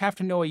they just have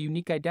to know a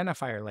unique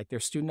identifier like their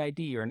student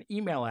ID or an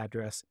email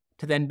address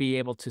to then be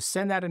able to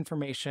send that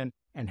information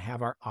and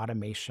have our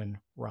automation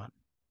run.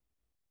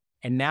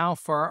 And now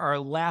for our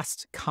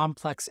last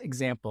complex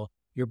example.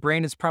 Your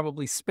brain is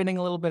probably spinning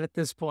a little bit at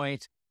this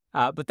point,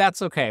 but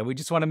that's okay. We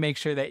just want to make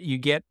sure that you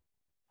get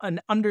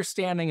an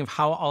understanding of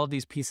how all of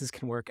these pieces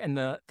can work. And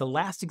the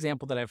last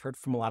example that I've heard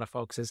from a lot of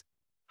folks is,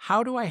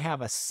 how do I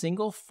have a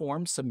single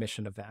form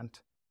submission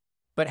event,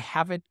 but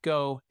have it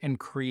go and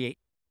create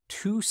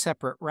two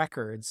separate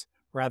records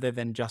rather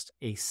than just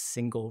a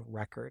single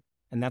record?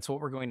 And that's what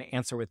we're going to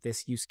answer with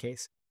this use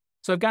case.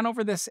 So I've gone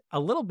over this a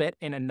little bit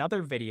in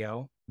another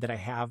video that I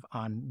have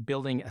on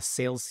building a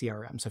sales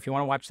CRM. So if you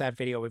want to watch that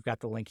video, we've got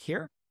the link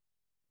here.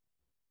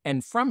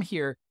 And from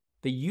here,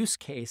 the use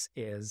case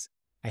is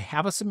I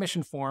have a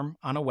submission form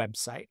on a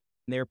website.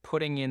 They're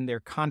putting in their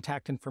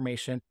contact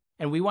information,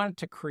 and we wanted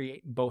to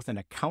create both an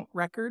account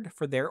record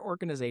for their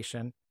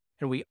organization,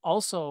 and we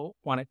also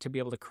wanted to be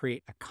able to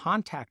create a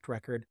contact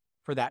record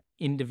for that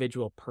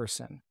individual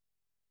person.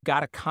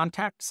 Got a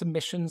contact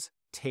submissions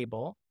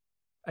table.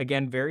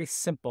 Again, very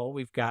simple.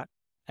 We've got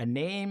a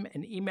name,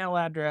 an email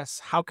address,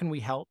 how can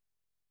we help?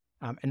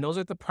 And those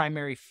are the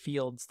primary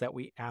fields that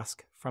we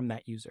ask from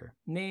that user.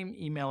 Name,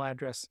 email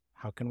address,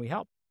 how can we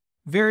help?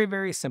 Very,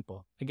 very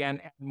simple.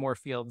 Again, add more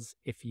fields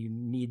if you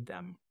need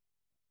them.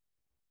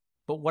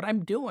 But what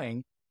I'm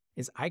doing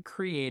is I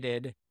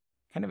created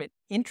kind of an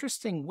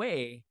interesting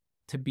way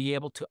to be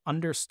able to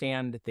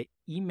understand the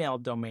email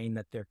domain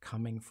that they're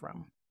coming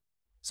from.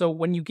 So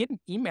when you get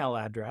an email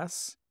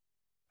address,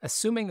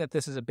 assuming that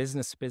this is a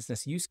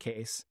business-to-business use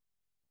case,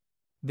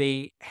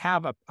 they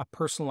have a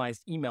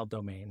personalized email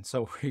domain.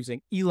 So we're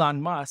using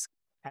Elon Musk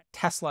at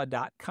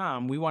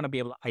Tesla.com. We want to be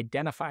able to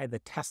identify the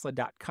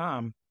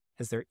Tesla.com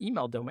as their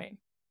email domain.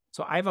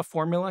 So I have a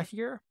formula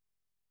here.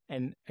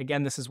 And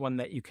again, this is one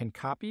that you can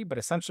copy, but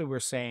essentially we're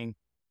saying,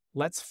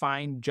 let's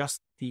find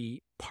just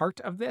the part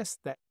of this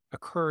that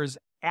occurs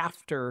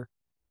after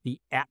the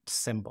 @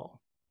 symbol.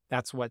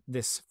 That's what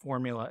this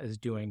formula is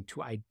doing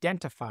to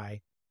identify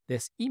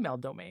this email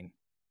domain.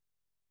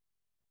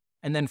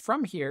 And then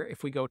from here,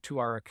 if we go to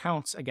our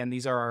accounts, again,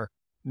 these are our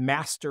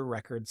master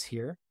records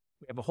here.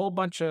 We have a whole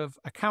bunch of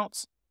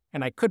accounts,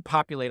 and I could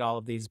populate all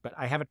of these, but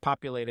I have it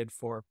populated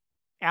for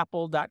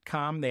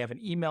Apple.com. They have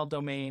an email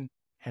domain,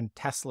 and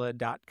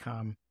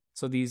Tesla.com.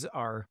 So these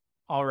are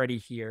already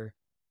here.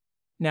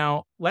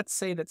 Now, let's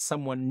say that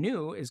someone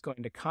new is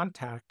going to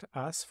contact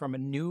us from a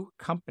new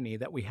company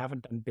that we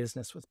haven't done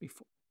business with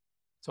before.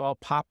 So I'll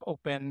pop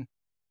open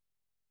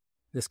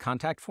this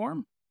contact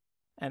form,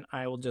 and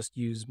I will just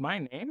use my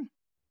name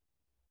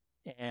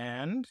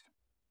and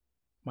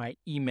my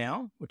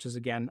email, which is,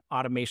 again,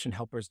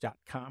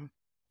 automationhelpers.com.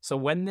 So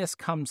when this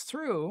comes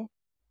through,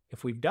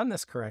 if we've done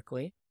this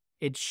correctly,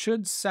 it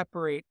should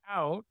separate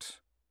out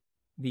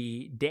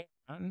the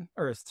Dan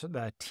or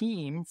the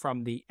team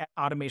from the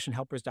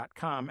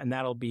automationhelpers.com, and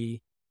that'll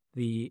be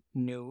the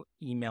new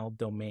email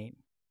domain.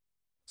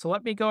 So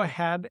let me go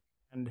ahead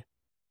and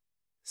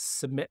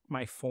submit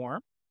my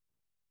form.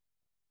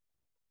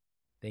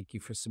 Thank you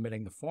for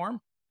submitting the form.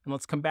 And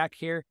let's come back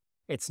here.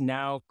 It's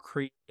now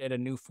created a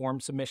new form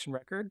submission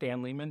record,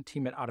 Dan Lehman,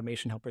 team at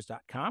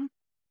automationhelpers.com.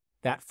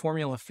 That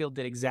formula field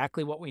did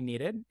exactly what we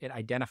needed. It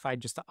identified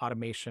just the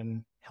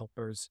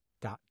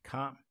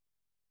automationhelpers.com.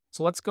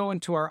 So let's go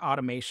into our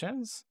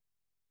automations.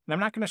 And I'm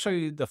not going to show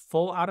you the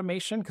full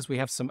automation because we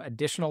have some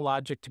additional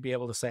logic to be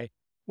able to say,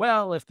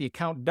 well, if the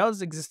account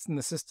does exist in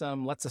the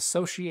system, let's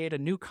associate a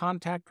new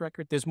contact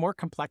record. There's more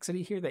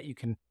complexity here that you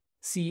can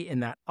see in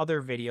that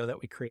other video that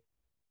we created.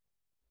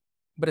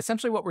 But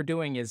essentially what we're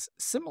doing is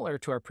similar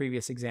to our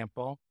previous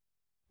example,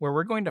 where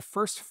we're going to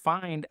first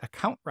find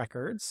account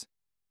records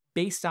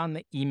based on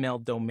the email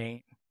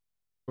domain.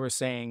 We're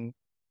saying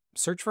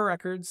search for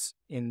records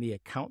in the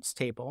accounts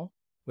table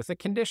with a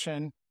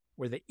condition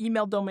where the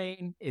email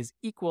domain is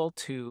equal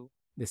to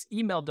this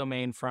email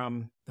domain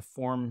from the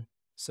form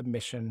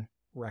submission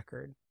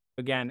record.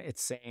 Again,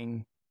 it's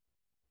saying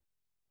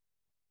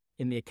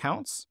in the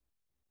accounts,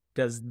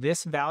 does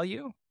this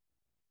value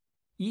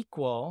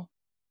equal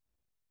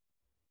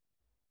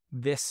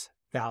this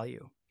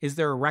value? Is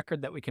there a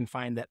record that we can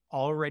find that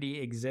already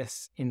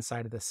exists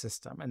inside of the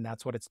system? And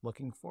that's what it's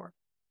looking for.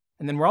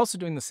 And then we're also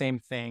doing the same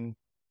thing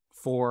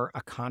for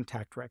a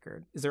contact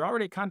record. Is there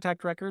already a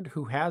contact record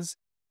who has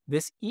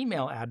this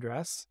email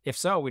address? If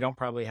so, we don't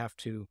probably have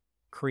to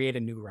create a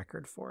new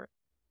record for it.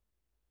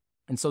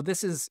 And so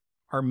this is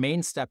our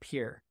main step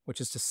here,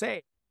 which is to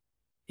say,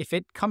 if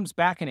it comes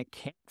back and it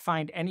can't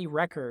find any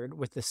record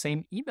with the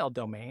same email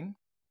domain,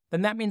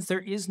 then that means there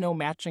is no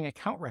matching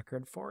account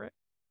record for it.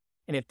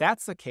 And if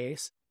that's the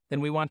case,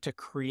 then we want to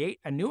create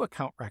a new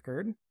account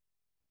record,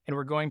 and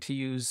we're going to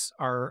use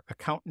our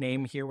account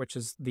name here, which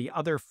is the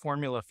other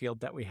formula field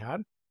that we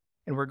had,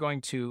 and we're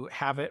going to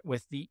have it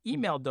with the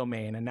email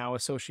domain and now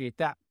associate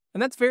that.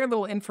 And that's very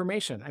little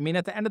information. I mean,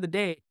 at the end of the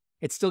day,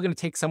 it's still going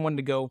to take someone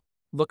to go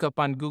look up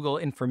on Google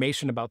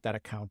information about that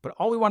account. But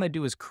all we want to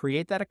do is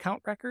create that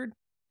account record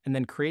and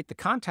then create the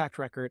contact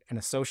record and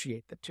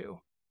associate the two.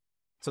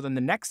 So then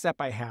the next step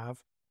I have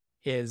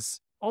is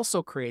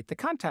also create the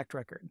contact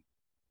record.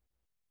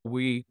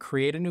 We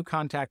create a new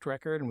contact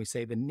record and we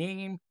say the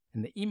name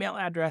and the email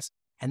address,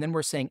 and then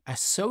we're saying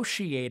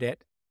associate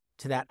it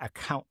to that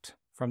account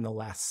from the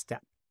last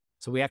step.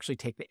 So we actually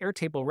take the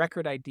Airtable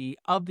record ID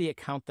of the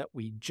account that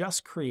we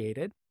just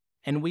created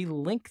and we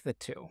link the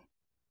two.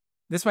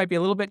 This might be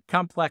a little bit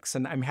complex,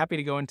 and I'm happy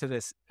to go into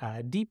this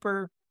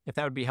deeper if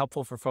that would be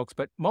helpful for folks,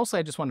 but mostly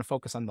I just want to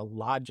focus on the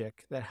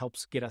logic that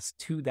helps get us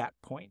to that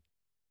point.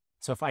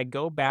 So if I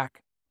go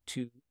back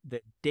to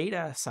the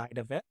data side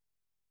of it,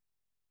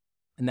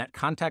 and that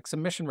contact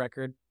submission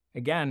record,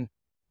 again,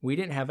 we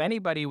didn't have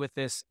anybody with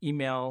this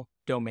email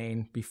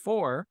domain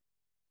before,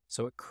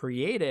 so it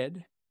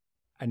created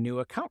a new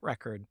account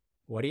record.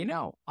 What do you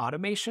know?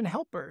 Automation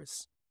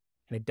helpers.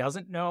 And it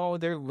doesn't know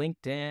their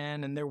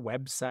LinkedIn and their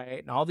website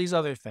and all these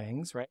other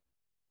things, right?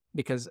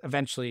 Because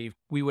eventually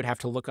we would have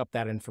to look up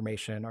that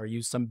information or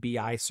use some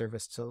BI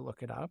service to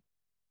look it up,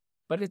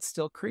 but it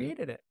still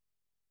created it.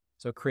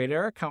 So it created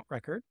our account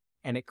record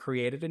and it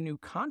created a new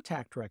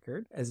contact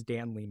record as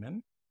Dan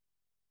Lehman,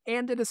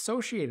 and it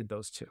associated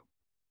those two.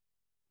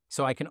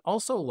 So I can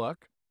also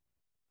look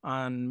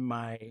on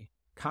my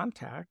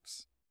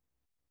contacts.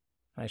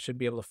 I should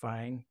be able to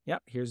find,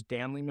 yep, here's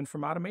Dan Lehman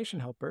from Automation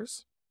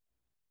Helpers.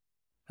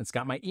 It's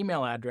got my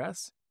email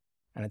address,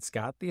 and it's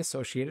got the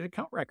associated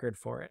account record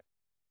for it.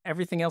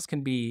 Everything else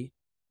can be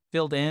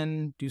filled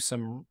in, do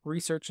some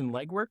research and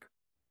legwork.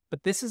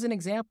 But this is an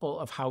example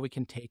of how we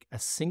can take a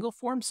single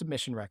form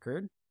submission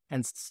record, and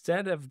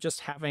instead of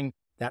just having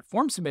that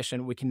form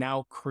submission, we can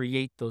now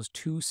create those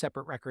two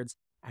separate records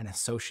and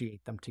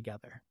associate them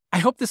together. I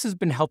hope this has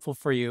been helpful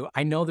for you.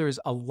 I know there's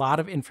a lot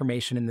of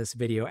information in this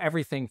video,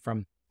 everything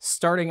from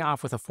starting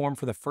off with a form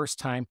for the first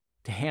time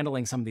to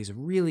handling some of these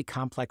really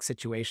complex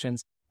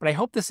situations. But I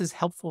hope this is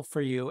helpful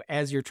for you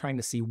as you're trying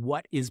to see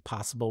what is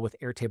possible with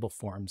Airtable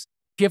Forms.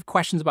 If you have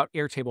questions about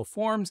Airtable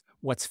Forms,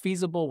 what's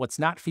feasible, what's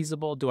not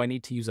feasible, do I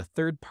need to use a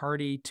third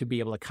party to be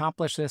able to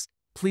accomplish this?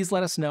 Please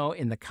let us know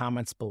in the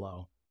comments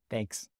below. Thanks.